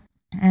Lord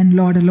and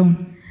Lord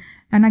alone.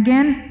 And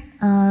again,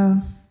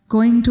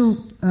 going to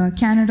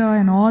Canada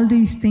and all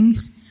these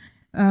things,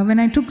 when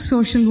I took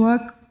social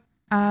work,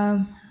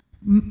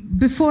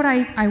 before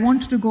I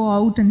wanted to go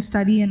out and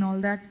study and all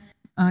that,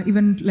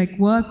 even like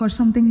work or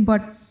something,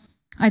 but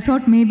I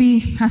thought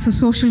maybe as a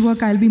social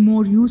worker, I'll be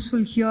more useful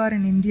here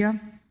in India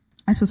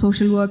as a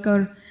social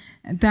worker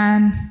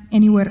than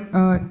anywhere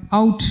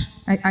out.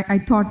 I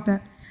thought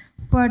that.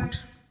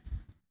 But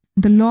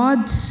the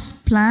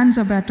Lord's plans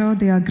are better,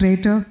 they are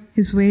greater,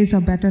 His ways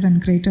are better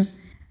and greater,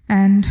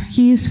 and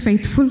He is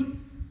faithful.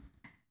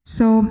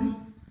 So,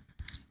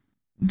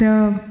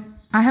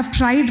 I have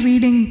tried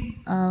reading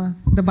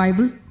the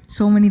Bible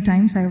so many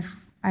times. I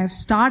have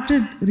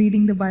started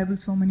reading the Bible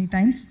so many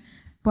times,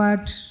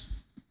 but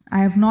I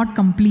have not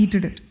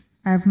completed it.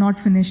 I have not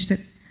finished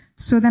it.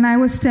 So then I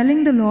was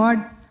telling the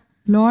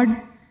Lord,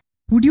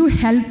 would you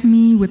help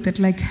me with it?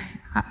 Like,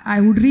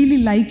 I would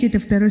really like it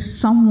if there is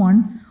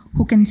someone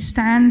who can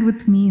stand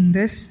with me in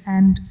this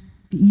and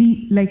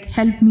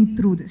help me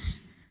through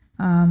this.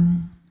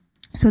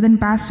 So then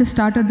Pastor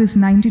started this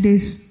 90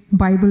 days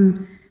Bible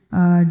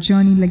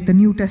journey, like the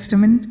New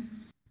Testament.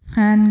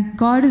 And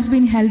God has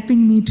been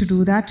helping me to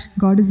do that.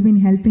 God has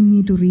been helping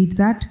me to read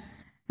that.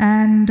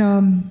 And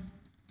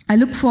I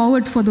look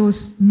forward for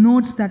those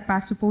notes that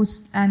Pastor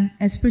posts, and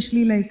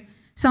especially like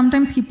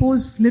sometimes he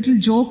posts little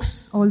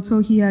jokes also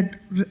he had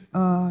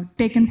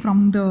taken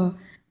from the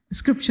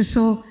scripture.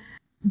 So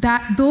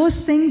that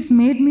those things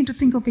made me to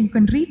think, okay, you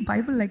can read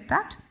Bible like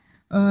that?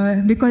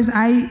 Because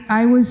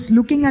I was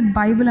looking at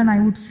Bible and I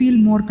would feel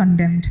more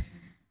condemned.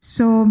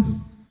 So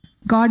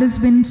God has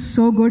been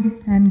so good,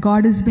 and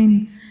God has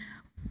been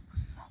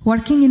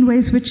working in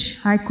ways which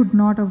I could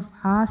not have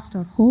asked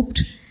or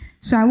hoped.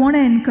 So I want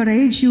to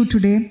encourage you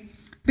today,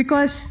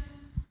 because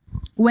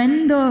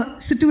when the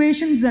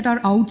situations that are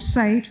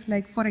outside,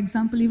 like for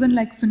example, even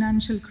like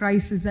financial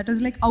crisis, that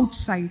is like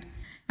outside,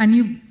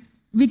 and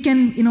we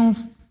can,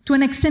 to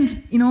an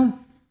extent,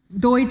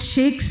 though it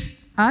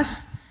shakes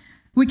us,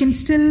 we can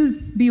still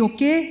be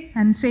okay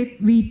and say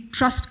we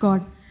trust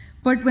God.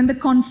 But when the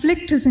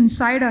conflict is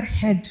inside our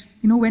head,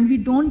 when we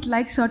don't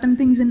like certain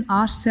things in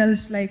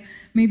ourselves, like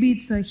maybe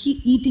it's a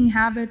eating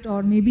habit,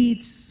 or maybe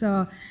it's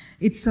a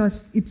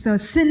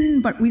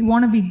sin, but we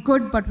want to be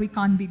good, but we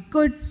can't be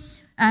good.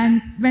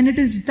 And when it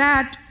is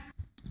that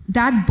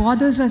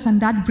bothers us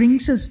and that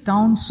brings us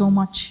down so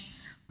much.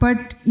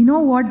 But you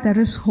know what? There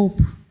is hope.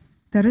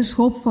 There is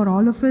hope for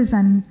all of us,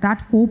 and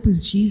that hope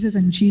is Jesus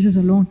and Jesus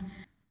alone.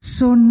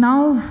 So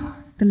now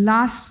the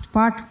last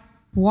part,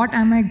 what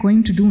am I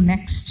going to do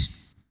next?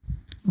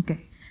 Okay.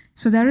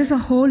 So there is a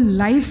whole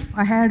life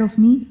ahead of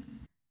me.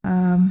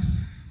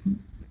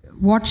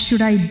 What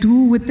should I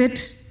do with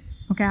it?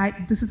 Okay,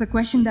 this is a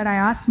question that I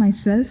ask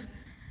myself.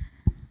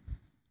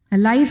 A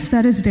life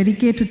that is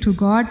dedicated to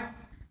God,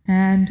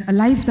 and a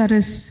life that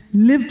is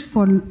lived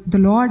for the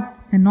Lord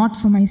and not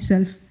for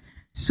myself.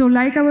 So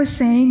like I was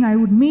saying, I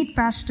would meet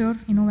Pastor,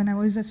 when I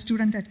was a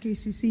student at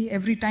KCC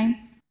every time.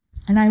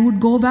 And I would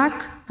go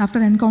back after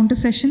encounter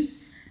session,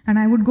 and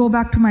I would go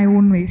back to my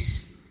own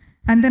ways.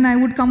 And then I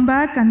would come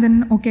back and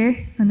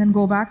then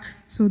go back.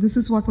 So this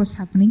is what was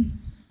happening.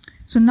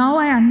 So now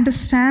I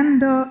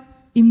understand the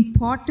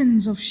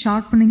importance of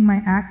sharpening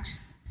my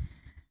axe.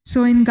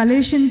 So in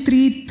Galatians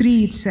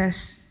 3:3 it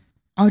says,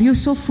 "Are you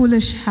so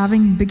foolish,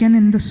 having begun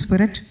in the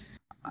Spirit?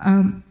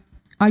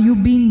 Are you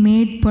being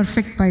made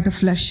perfect by the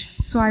flesh?"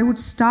 So I would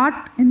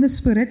start in the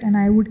Spirit and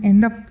I would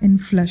end up in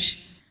flesh.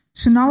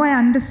 So now I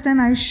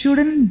understand I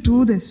shouldn't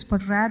do this,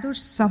 but rather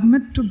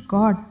submit to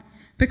God,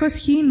 because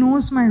He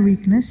knows my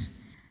weakness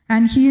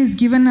and He has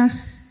given us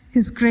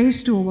His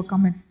grace to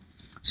overcome it.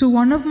 So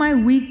one of my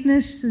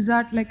weaknesses is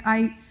that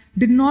I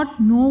did not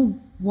know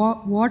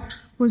what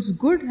was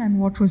good and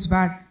what was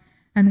bad,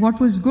 and what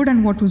was good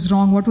and what was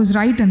wrong, what was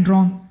right and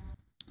wrong.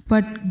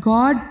 But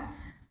God,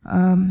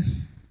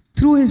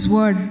 through His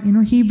word,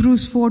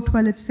 Hebrews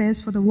 4:12 it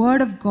says, "For the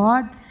word of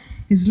God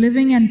is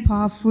living and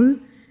powerful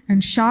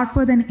and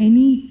sharper than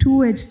any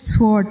two-edged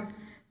sword,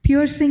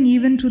 piercing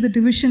even to the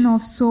division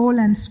of soul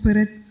and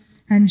spirit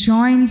and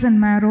joints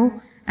and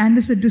marrow, and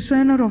is a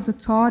discerner of the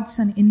thoughts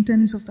and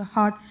intents of the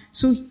heart."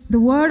 So the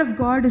word of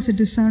God is a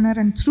discerner,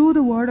 and through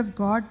the word of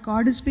God,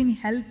 God has been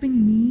helping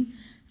me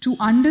to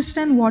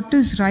understand what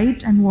is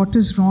right and what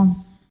is wrong.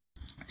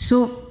 So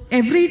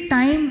every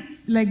time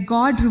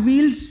God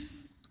reveals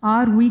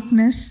our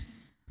weakness,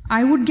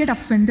 I would get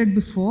offended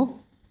before,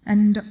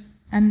 and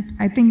and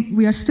I think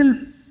we are still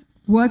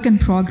work in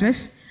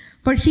progress.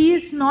 But He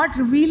is not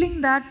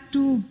revealing that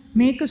to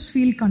make us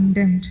feel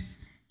condemned.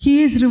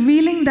 He is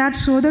revealing that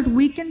so that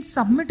we can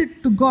submit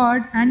it to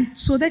God and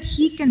so that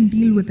He can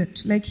deal with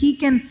it. Like He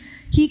can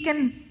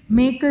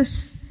make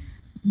us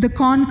the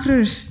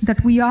conquerors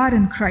that we are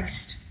in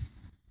Christ.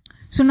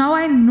 So now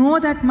I know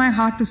that my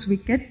heart is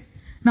wicked.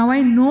 Now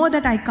I know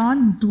that I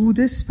can't do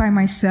this by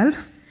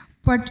myself.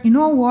 But you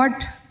know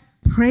what?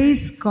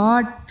 Praise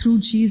God through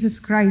Jesus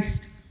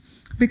Christ.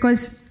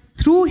 Because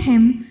through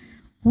Him,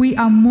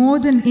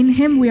 in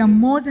Him we are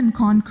more than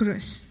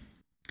conquerors.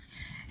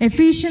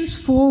 Ephesians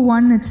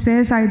 4:1, it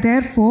says, I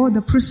therefore,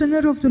 the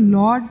prisoner of the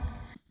Lord,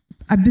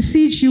 I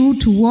beseech you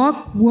to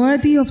walk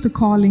worthy of the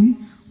calling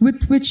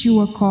with which you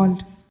are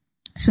called.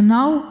 So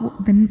now,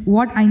 then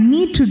what I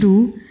need to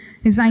do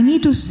is I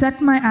need to set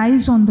my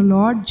eyes on the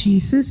Lord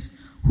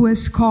Jesus, who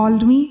has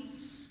called me,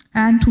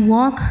 and to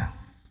walk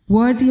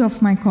worthy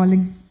of my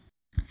calling.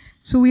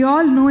 So we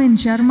all know in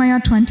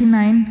Jeremiah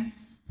 29,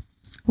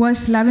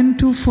 verse 11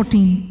 to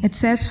 14, it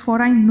says,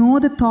 For I know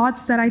the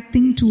thoughts that I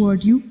think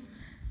toward you,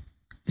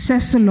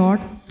 says the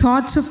Lord,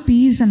 thoughts of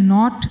peace and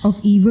not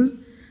of evil,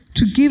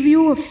 to give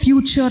you a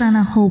future and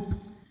a hope.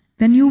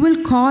 Then you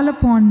will call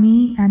upon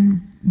me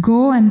and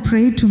go and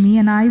pray to me,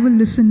 and I will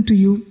listen to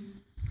you.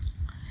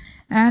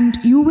 And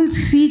you will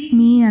seek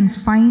me and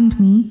find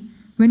me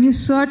when you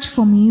search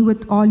for me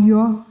with all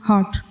your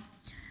heart.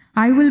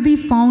 I will be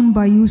found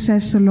by you,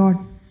 says the Lord,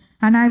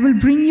 and I will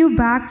bring you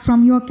back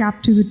from your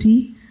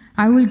captivity.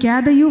 I will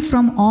gather you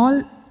from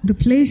all the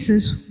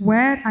places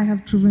where I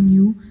have driven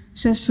you,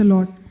 says the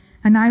Lord,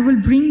 and I will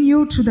bring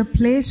you to the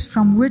place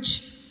from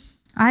which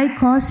I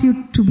cause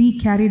you to be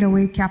carried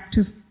away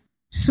captive.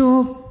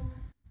 So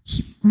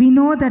we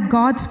know that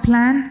God's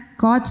plan,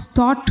 God's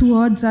thought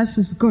towards us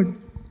is good.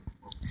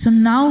 So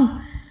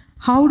now,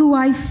 how do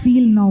I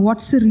feel now?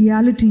 What's the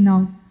reality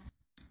now?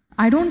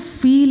 I don't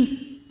feel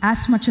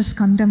as much as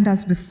condemned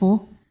as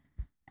before,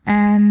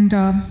 and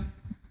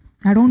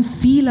I don't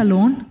feel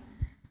alone.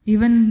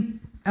 Even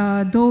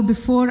though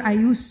before I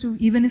used to,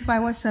 even if I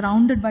was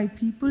surrounded by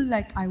people,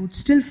 like I would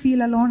still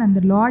feel alone, and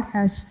the Lord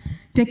has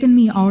taken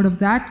me out of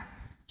that.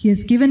 He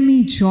has given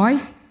me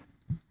joy.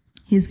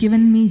 He has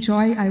given me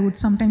joy. I would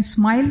sometimes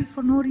smile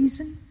for no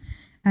reason.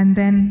 And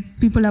then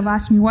people have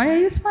asked me, why are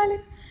you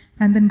smiling?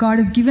 And then God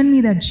has given me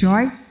that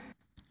joy.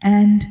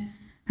 And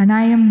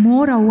I am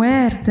more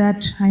aware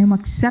that I am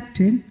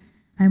accepted.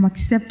 I am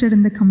accepted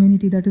in the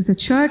community that is the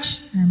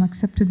church. I am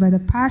accepted by the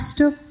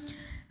pastor.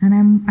 And I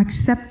am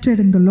accepted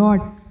in the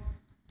Lord.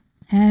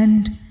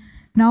 And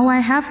now I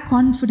have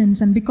confidence.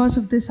 And because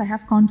of this, I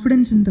have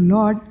confidence in the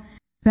Lord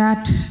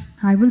that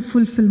I will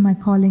fulfill my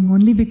calling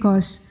only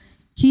because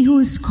He who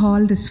is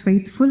called is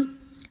faithful,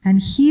 and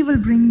He will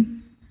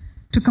bring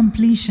to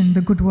completion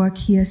the good work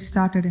He has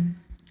started in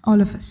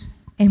all of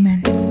us.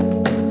 Amen.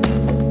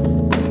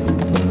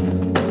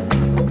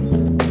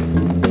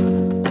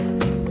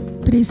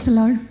 Praise the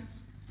Lord.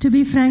 To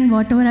be frank,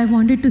 whatever I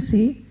wanted to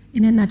say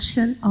in a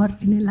nutshell or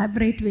in a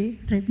elaborate way,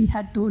 Rebbe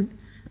had told.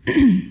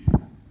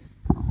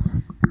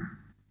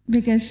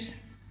 Because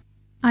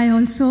I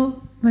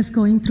also was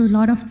going through a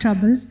lot of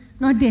troubles,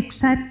 not the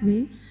exact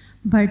way,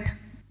 but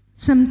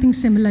something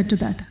similar to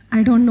that.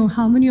 I don't know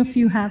how many of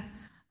you have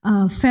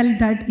felt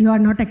that you are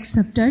not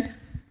accepted,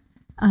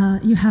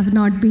 you have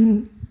not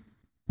been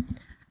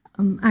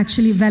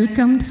actually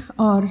welcomed,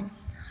 or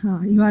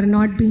you are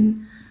not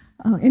being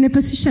in a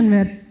position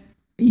where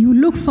you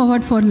look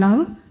forward for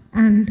love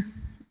and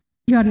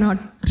you are not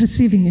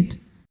receiving it.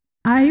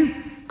 I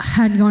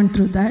had gone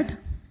through that,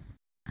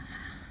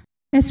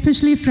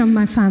 especially from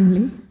my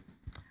family.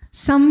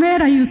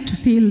 Somewhere I used to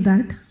feel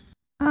that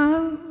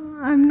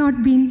I'm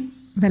not being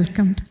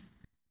welcomed.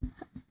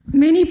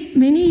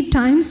 Many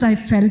times I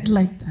felt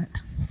like that.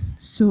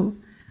 So,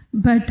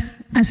 but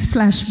as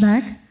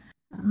flashback,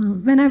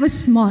 when I was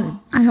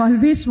small, I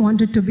always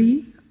wanted to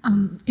be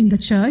in the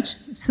church,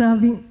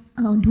 serving,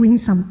 doing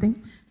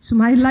something. So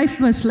my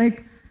life was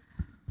like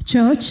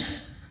church,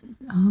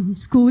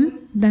 school,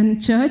 then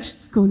church,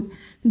 school.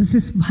 This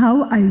is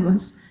how I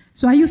was.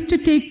 So I used to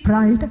take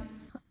pride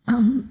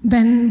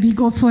when we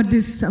go for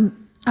this.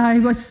 I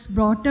was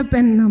brought up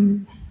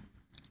in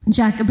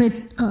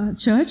Jacobite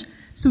church.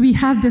 So we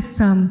have this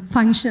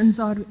functions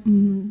or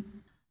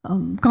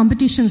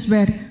competitions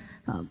where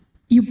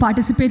you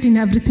participate in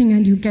everything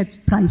and you get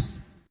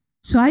prize.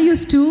 So I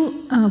used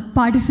to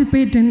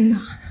participate in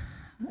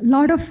a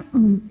lot of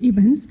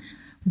events.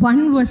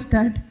 One was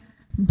that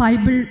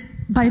Bible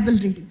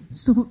reading.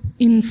 So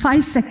in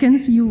 5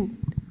 seconds you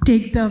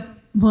take the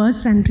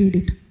verse and read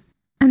it.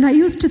 And I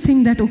used to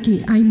think that,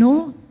 okay, I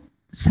know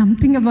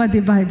something about the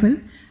Bible.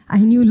 I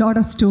knew a lot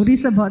of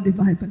stories about the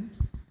Bible.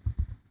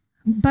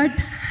 But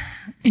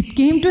it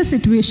came to a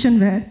situation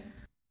where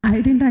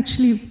I didn't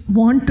actually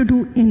want to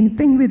do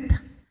anything with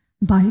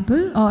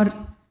Bible or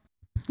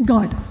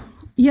God.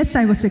 Yes,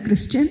 I was a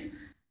Christian.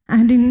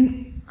 And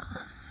in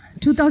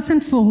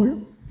 2004,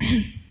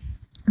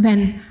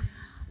 when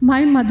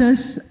my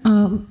mother's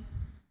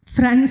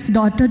friend's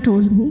daughter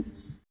told me,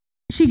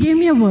 she gave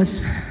me a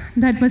verse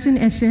that was in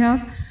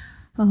Isaiah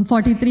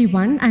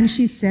 43:1, and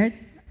she said,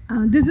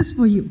 this is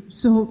for you.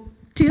 So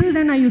till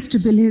then I used to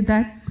believe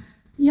that,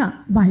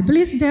 Bible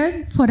is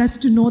there for us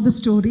to know the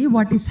story,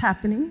 what is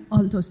happening,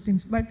 all those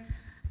things. But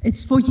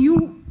it's for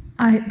you.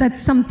 That's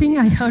something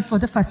I heard for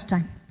the first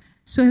time.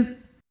 So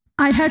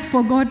I had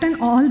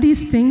forgotten all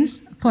these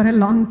things for a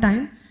long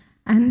time.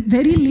 And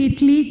very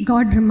lately,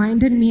 God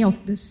reminded me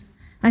of this.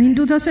 And in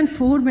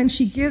 2004, when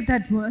she gave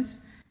that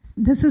verse,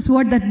 this is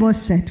what that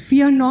verse said.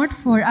 Fear not,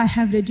 for I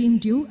have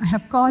redeemed you. I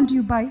have called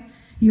you by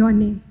your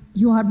name.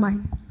 You are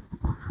mine.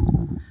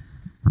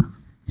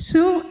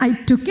 So I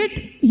took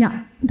it.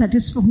 That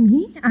is for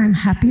me. I'm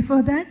happy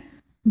for that.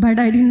 But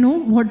I didn't know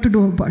what to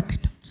do about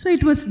it. So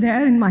it was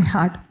there in my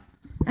heart.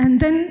 And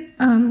then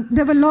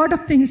there were a lot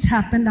of things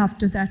happened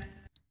after that.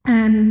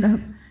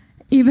 And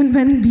even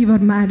when we were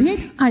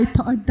married, I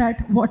thought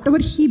that whatever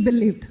he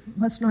believed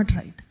was not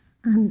right.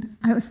 And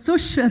I was so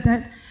sure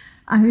that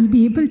I will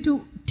be able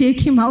to take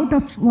him out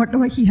of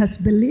whatever he has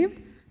believed,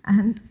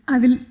 and I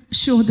will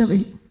show the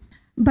way.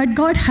 But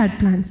God had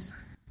plans.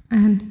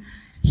 And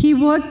he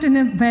worked in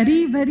a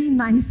very, very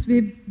nice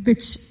way,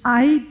 which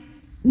I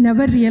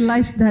never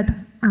realized that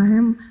I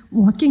am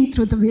walking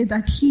through the way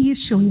that he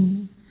is showing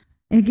me.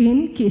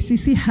 Again,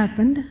 KCC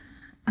happened.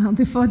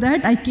 Before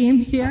that, I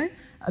came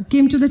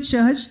to the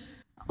church.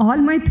 All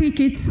my 3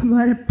 kids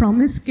were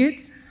promised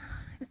kids.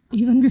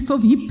 Even before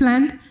we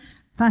planned,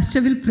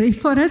 Pastor will pray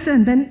for us,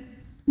 and then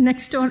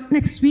next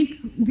week,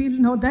 we'll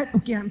know that,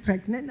 okay, I'm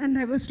pregnant. And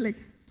I was like,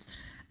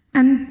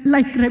 and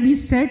like Ravi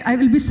said, I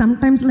will be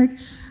sometimes like,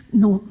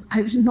 no,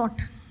 I will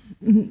not.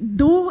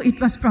 Though it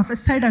was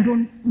prophesied, I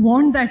don't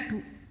want that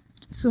to.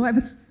 So I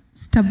was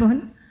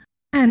stubborn.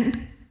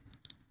 And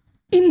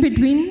in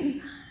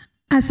between,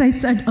 as I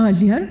said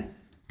earlier,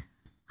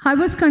 I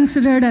was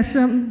considered as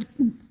a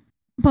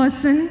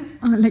person,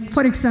 like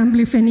for example,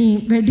 if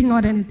any wedding or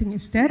anything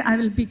is there, I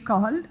will be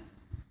called,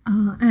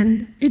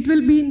 and it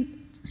will be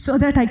so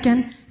that I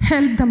can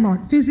help them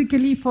out.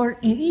 Physically, for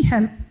any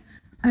help,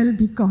 I will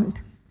be called.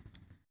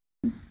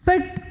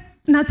 But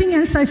nothing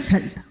else I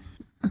felt.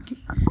 Okay.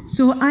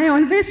 So I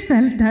always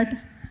felt that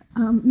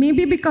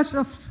maybe because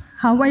of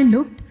how I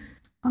looked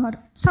or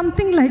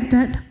something like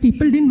that,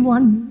 people didn't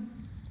want me.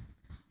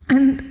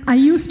 And I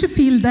used to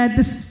feel that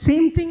the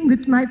same thing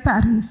with my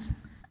parents.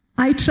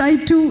 I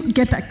tried to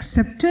get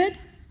accepted,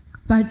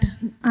 but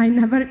I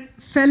never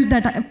felt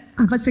that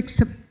I was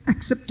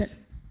accepted.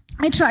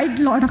 I tried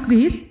a lot of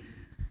ways,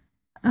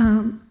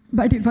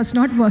 but it was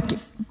not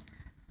working.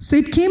 So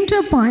it came to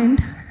a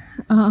point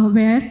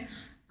where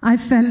I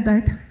felt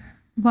that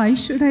why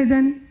should I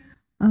then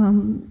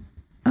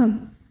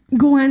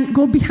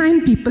go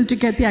behind people to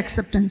get the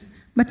acceptance?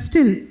 But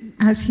still,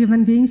 as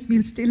human beings,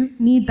 we'll still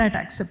need that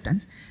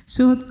acceptance.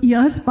 So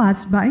years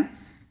passed by,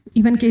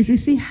 even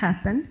KCC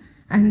happened,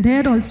 and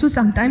there also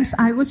sometimes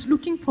I was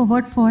looking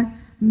forward for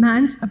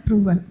man's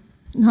approval,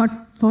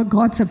 not for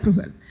God's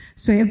approval.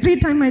 So every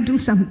time I do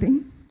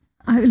something,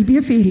 I will be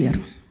a failure.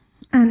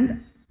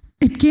 And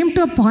it came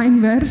to a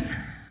point where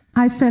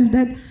I felt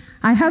that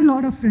I have a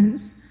lot of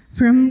friends.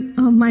 From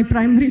my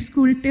primary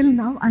school till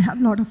now, I have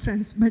a lot of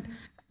friends. But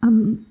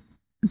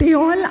they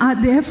all are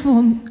there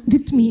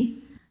with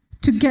me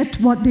to get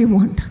what they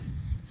want.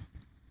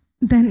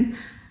 Then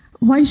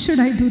why should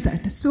I do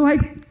that? So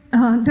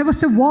there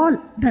was a wall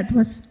that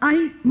was,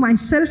 I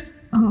myself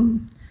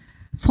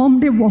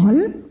formed a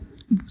wall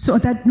so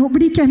that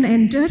nobody can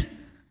enter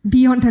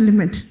beyond the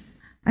limit.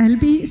 I'll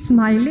be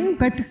smiling,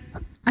 but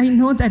I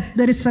know that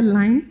there is a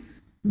line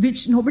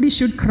which nobody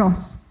should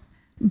cross.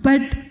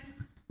 But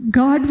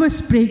God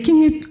was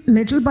breaking it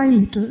little by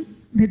little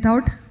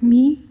without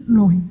me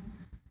knowing.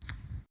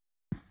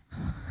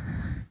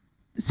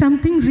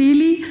 Something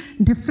really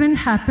different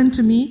happened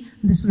to me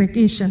this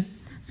vacation.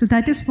 So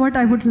that is what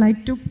I would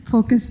like to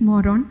focus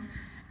more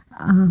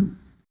on.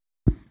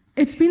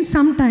 It's been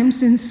some time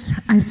since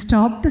I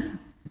stopped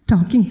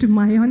talking to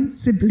my own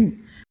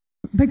sibling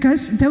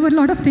because there were a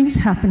lot of things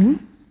happening.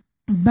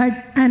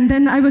 And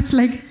then I was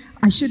like,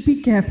 I should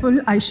be careful.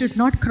 I should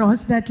not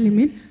cross that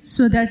limit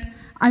so that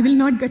I will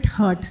not get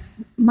hurt.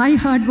 My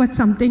hurt was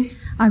something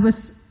I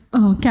was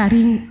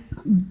carrying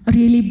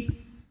really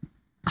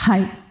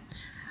high.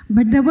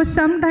 But there was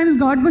sometimes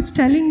God was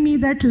telling me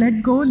that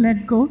let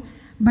go,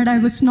 but I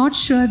was not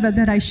sure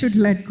whether I should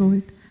let go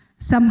it.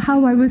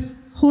 Somehow I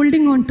was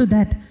holding on to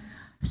that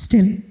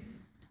still.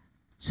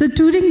 So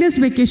during this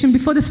vacation,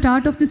 before the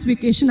start of this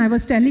vacation, I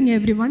was telling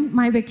everyone,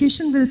 my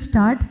vacation will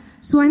start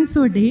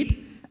so-and-so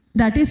date,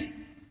 that is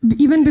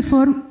even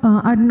before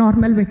our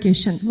normal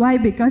vacation. Why?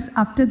 Because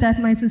after that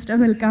my sister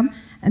will come,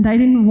 and I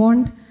didn't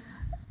want,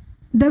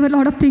 there were a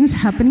lot of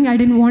things happening, I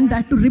didn't want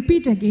that to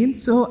repeat again,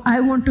 so I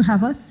want to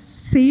have a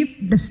safe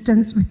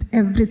distance with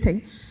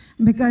everything.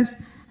 Because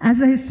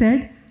as I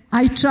said,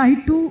 I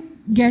tried to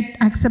get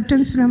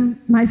acceptance from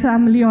my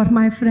family or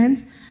my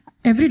friends.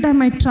 Every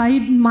time I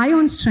tried my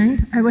own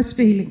strength, I was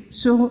failing.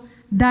 So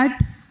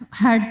that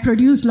had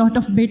produced a lot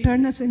of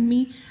bitterness in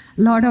me,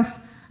 a lot of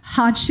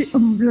hard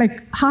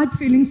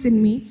feelings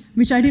in me,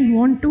 which I didn't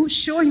want to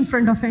show in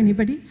front of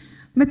anybody.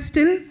 But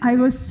still, I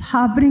was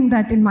harboring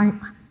that in my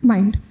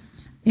mind.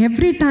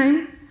 Every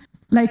time,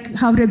 like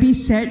how Rabbi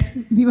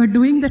said, we were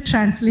doing the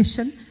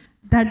translation,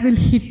 that will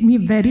hit me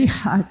very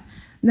hard.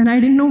 Then I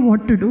didn't know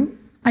what to do.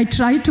 I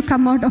tried to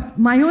come out of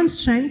my own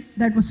strength.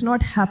 That was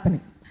not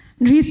happening.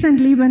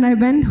 Recently, when I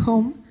went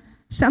home,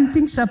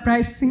 something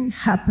surprising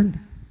happened.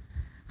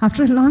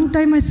 After a long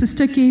time, my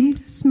sister came,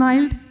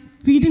 smiled.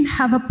 We didn't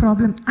have a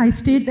problem. I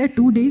stayed there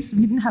 2 days.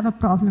 We didn't have a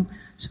problem.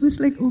 She was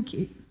like,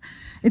 okay.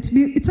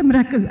 It's a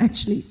miracle,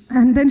 actually.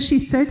 And then she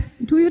said,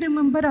 do you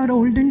remember our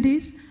olden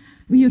days?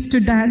 We used to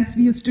dance.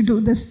 We used to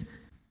do this.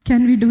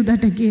 Can we do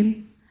that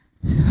again?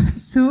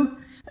 So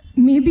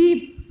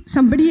maybe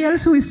somebody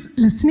else who is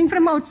listening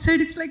from outside,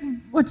 it's like,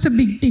 what's a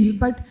big deal?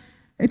 But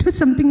it was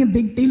something a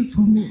big deal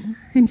for me.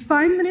 In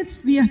 5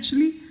 minutes, we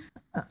actually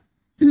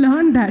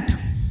learned that.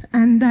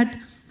 And that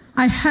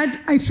I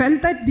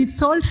felt that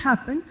this all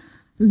happened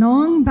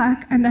long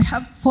back, and I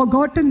have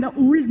forgotten the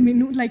old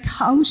Minu, like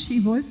how she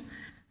was.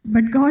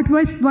 But God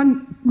was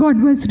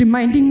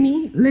reminding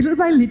me little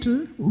by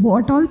little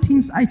what all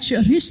things I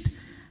cherished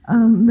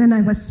when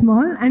I was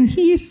small, and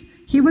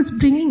He was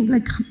bringing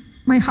like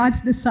my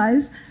heart's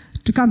desires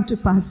to come to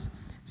pass.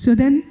 So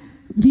then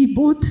we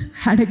both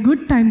had a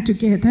good time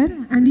together,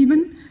 and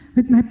even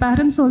with my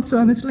parents also,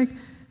 I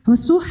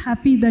was so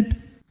happy that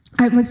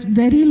I was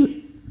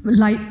very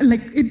light,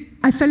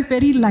 I felt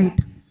very light.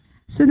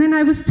 So then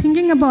I was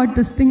thinking about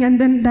this thing, and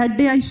then that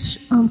day I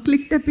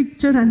clicked a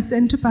picture and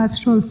sent to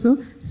Pastor also,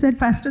 said,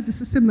 Pastor,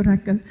 this is a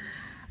miracle.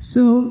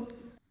 So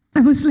I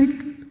was like,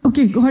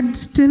 okay, God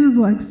still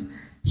works.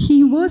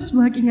 He was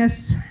working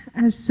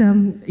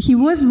he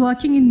was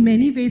working in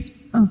many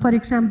ways, for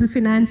example,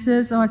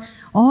 finances, or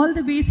all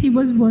the ways He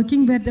was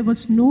working where there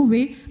was no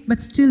way, but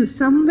still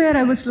somewhere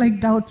I was like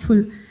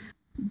doubtful.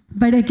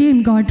 But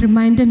again, God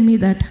reminded me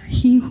that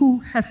He who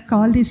has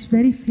called is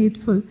very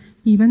faithful.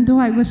 Even though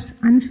I was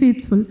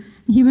unfaithful,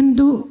 even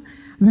though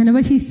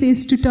whenever He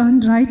says to turn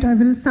right, I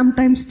will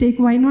sometimes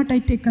why not I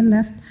take a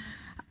left?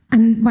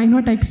 And why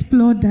not I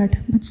explore that?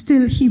 But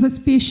still, He was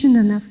patient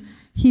enough.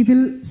 He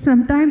will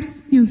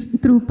sometimes use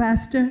through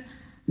pastor,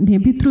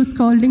 maybe through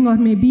scolding, or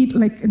maybe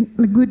like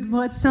a good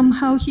word.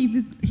 Somehow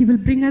He will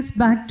bring us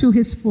back to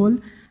His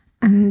fold.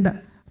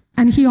 And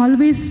He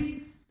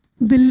always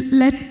will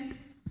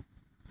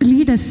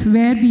lead us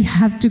where we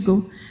have to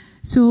go.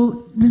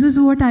 So this is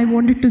what I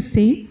wanted to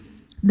say,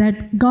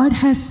 that God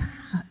has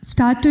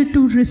started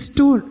to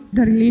restore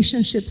the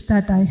relationships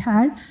that I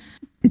had.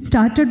 It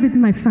started with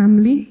my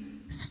family,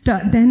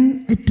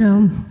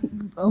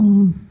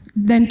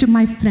 then to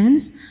my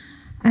friends,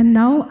 and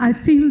now I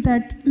feel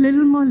that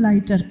little more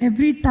lighter.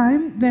 Every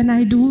time when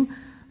I do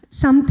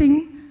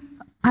something,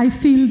 I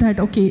feel that,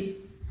 okay,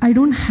 I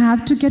don't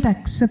have to get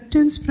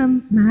acceptance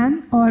from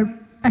man or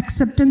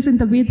acceptance in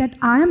the way that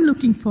I am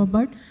looking for,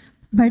 but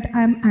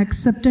I am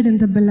accepted in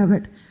the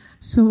Beloved.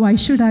 So why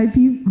should I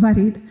be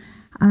worried?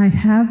 I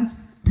have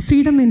the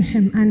freedom in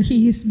Him, and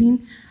He has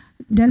been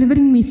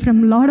delivering me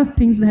from a lot of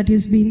things that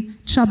has been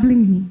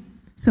troubling me.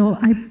 So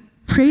I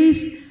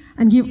praise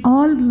and give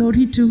all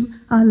glory to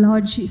our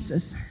Lord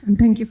Jesus. And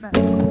thank you, Father.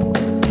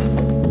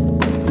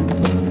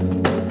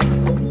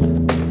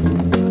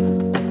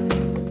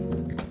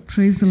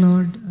 Praise the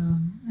Lord.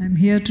 I'm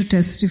here to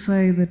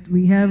testify that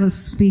we have a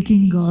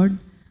speaking God.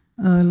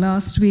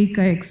 Last week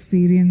I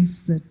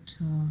experienced that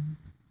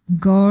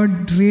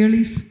God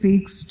really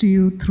speaks to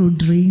you through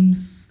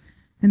dreams.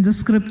 In the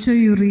scripture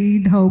you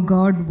read how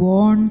God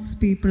warns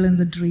people in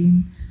the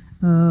dream,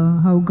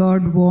 how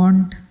God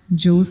warned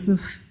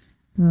Joseph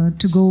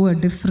to go a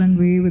different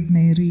way with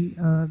Mary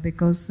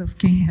because of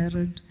King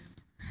Herod.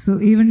 So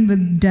even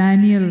with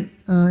Daniel,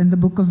 in the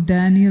book of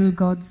Daniel,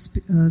 God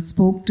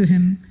spoke to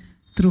him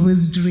through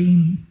his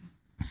dream.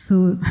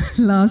 So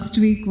last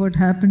week what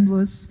happened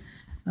was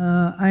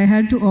I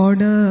had to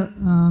order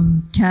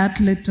cat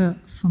litter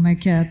for my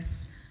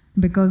cats,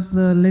 because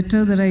the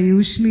litter that I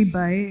usually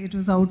buy, it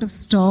was out of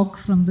stock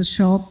from the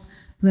shop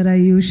that I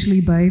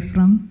usually buy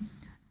from.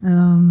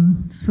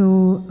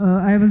 So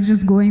I was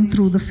just going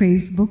through the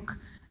Facebook,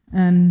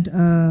 and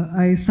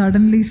I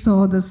suddenly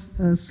saw this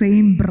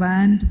same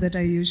brand that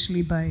I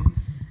usually buy.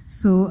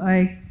 So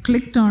I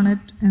clicked on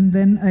it, and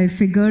then I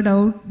figured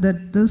out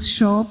that this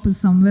shop is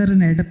somewhere in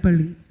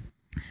Edapalli.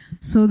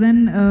 So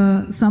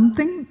then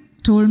something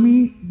told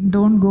me,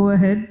 don't go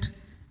ahead,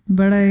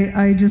 but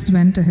I just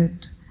went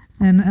ahead.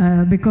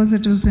 And because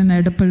it was in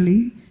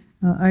Edapalli,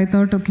 I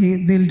thought,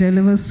 okay, they'll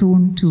deliver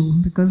soon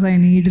too, because I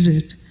needed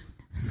it.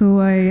 So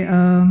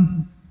I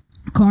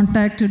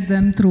contacted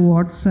them through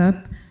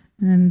WhatsApp,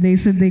 and they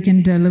said they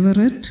can deliver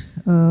it,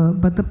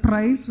 but the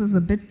price was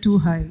a bit too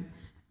high.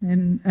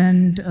 And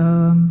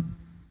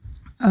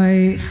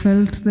I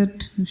felt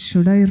that,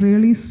 should I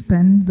really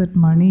spend that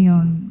money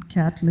on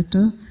cat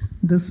litter?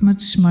 This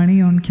much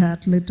money on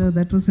cat litter,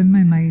 that was in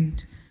my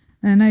mind.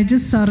 And I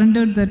just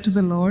surrendered that to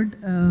the Lord,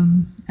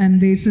 and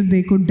they said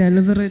they could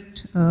deliver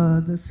it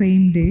the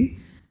same day.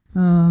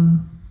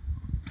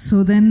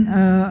 So then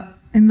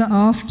in the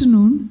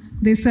afternoon,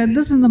 they said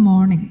this in the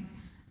morning,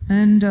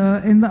 and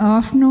in the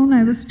afternoon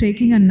I was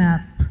taking a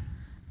nap.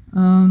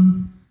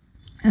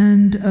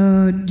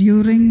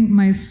 During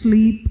my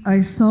sleep,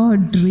 I saw a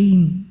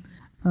dream.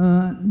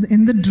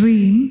 In the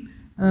dream,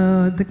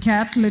 the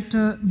cat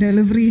litter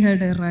delivery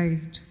had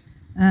arrived,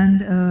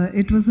 and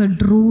it was a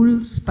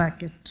Drools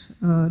packet.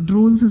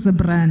 Drools is a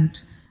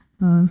brand.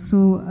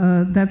 So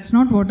that's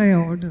not what I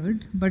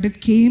ordered, but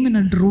it came in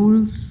a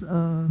Drools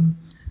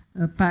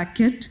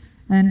packet,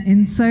 and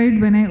inside,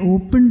 when I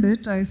opened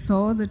it, I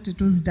saw that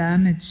it was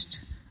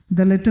damaged.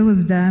 The litter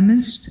was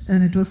damaged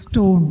and it was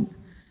torn.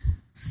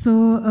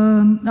 So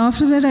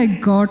after that, I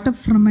got up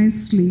from my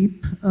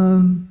sleep,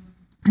 and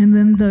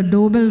then the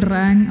doorbell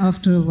rang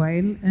after a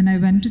while, and I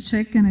went to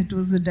check, and it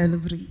was the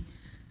delivery.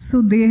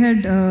 So they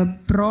had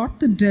brought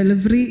the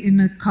delivery in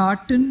a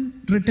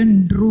carton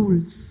written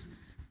Drools.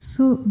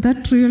 So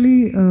that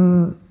really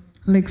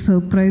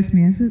surprised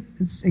me. I said,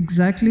 it's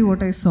exactly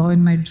what I saw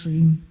in my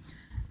dream.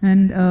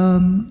 And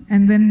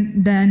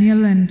then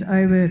Daniel and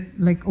I were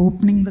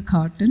opening the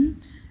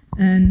carton.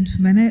 And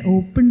when I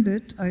opened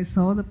it, I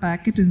saw the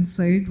packet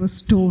inside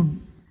was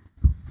torn.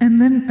 And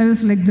then I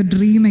was the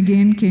dream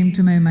again came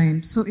to my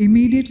mind. So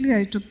immediately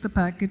I took the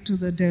packet to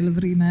the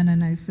delivery man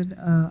and I said,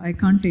 I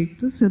can't take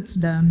this, it's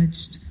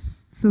damaged.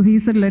 So he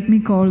said, let me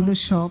call the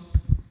shop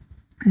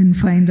and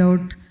find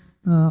out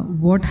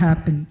what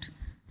happened.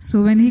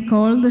 So when he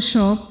called the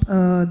shop,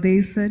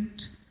 they said,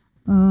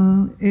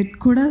 it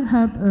could have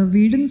happened,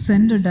 we didn't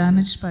send a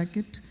damaged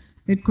packet.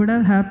 It could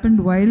have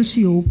happened while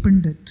she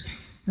opened it.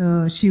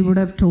 She would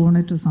have torn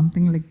it or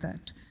something like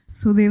that.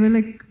 So they were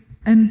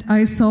and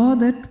I saw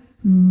that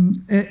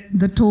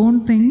the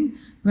torn thing,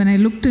 when I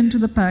looked into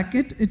the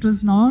packet, it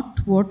was not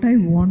what I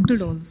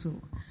wanted also.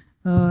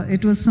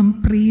 It was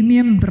some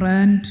premium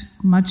brand,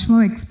 much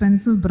more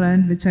expensive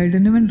brand, which I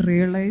didn't even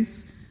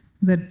realize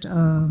that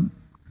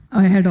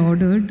I had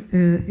ordered.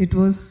 It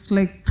was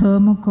like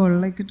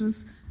thermocol,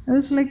 I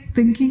was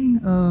thinking,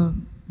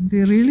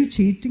 they're really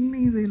cheating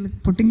me, they're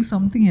putting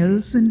something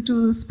else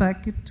into this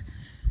packet.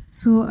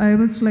 So I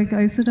was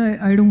I said,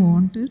 I don't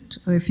want it.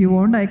 If you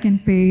want, I can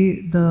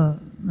pay the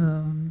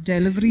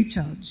delivery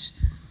charge.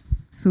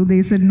 So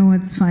they said, no,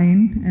 it's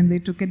fine. And they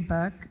took it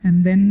back.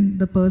 And then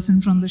the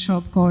person from the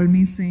shop called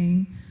me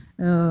saying,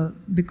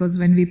 because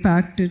when we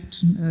packed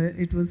it,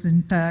 it was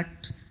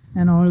intact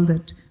and all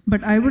that.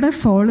 But I would have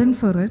fallen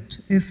for it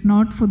if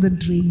not for the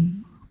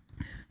dream.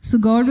 So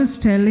God was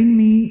telling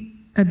me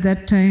at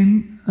that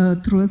time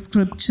through a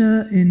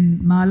scripture in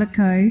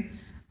Malachi,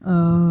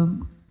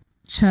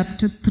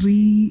 chapter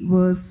 3,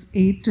 verse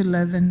 8 to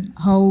 11,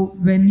 how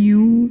when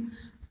you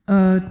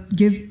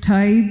give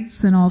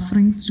tithes and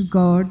offerings to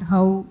God,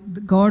 how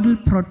God will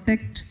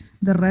protect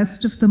the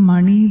rest of the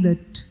money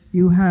that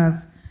you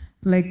have,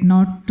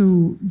 not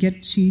to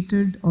get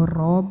cheated or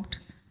robbed,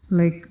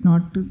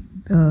 not to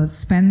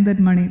spend that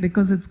money,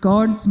 because it's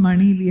God's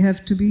money. We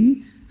have to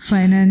be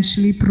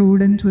financially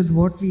prudent with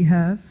what we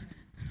have.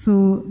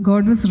 So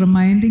God was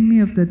reminding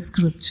me of that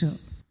scripture.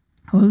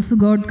 Also,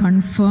 God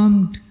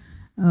confirmed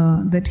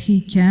that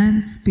He can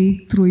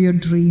speak through your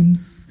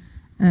dreams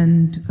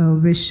and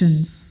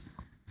visions.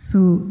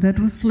 So that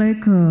was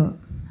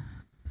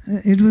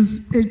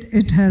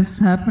it has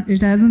happened.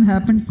 It hasn't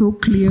happened so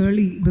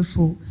clearly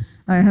before.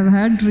 I have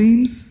had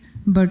dreams,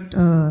 but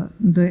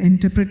the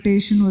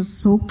interpretation was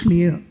so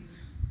clear.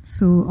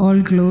 So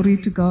all glory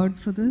to God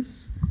for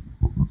this.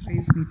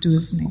 Praise be to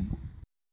His name.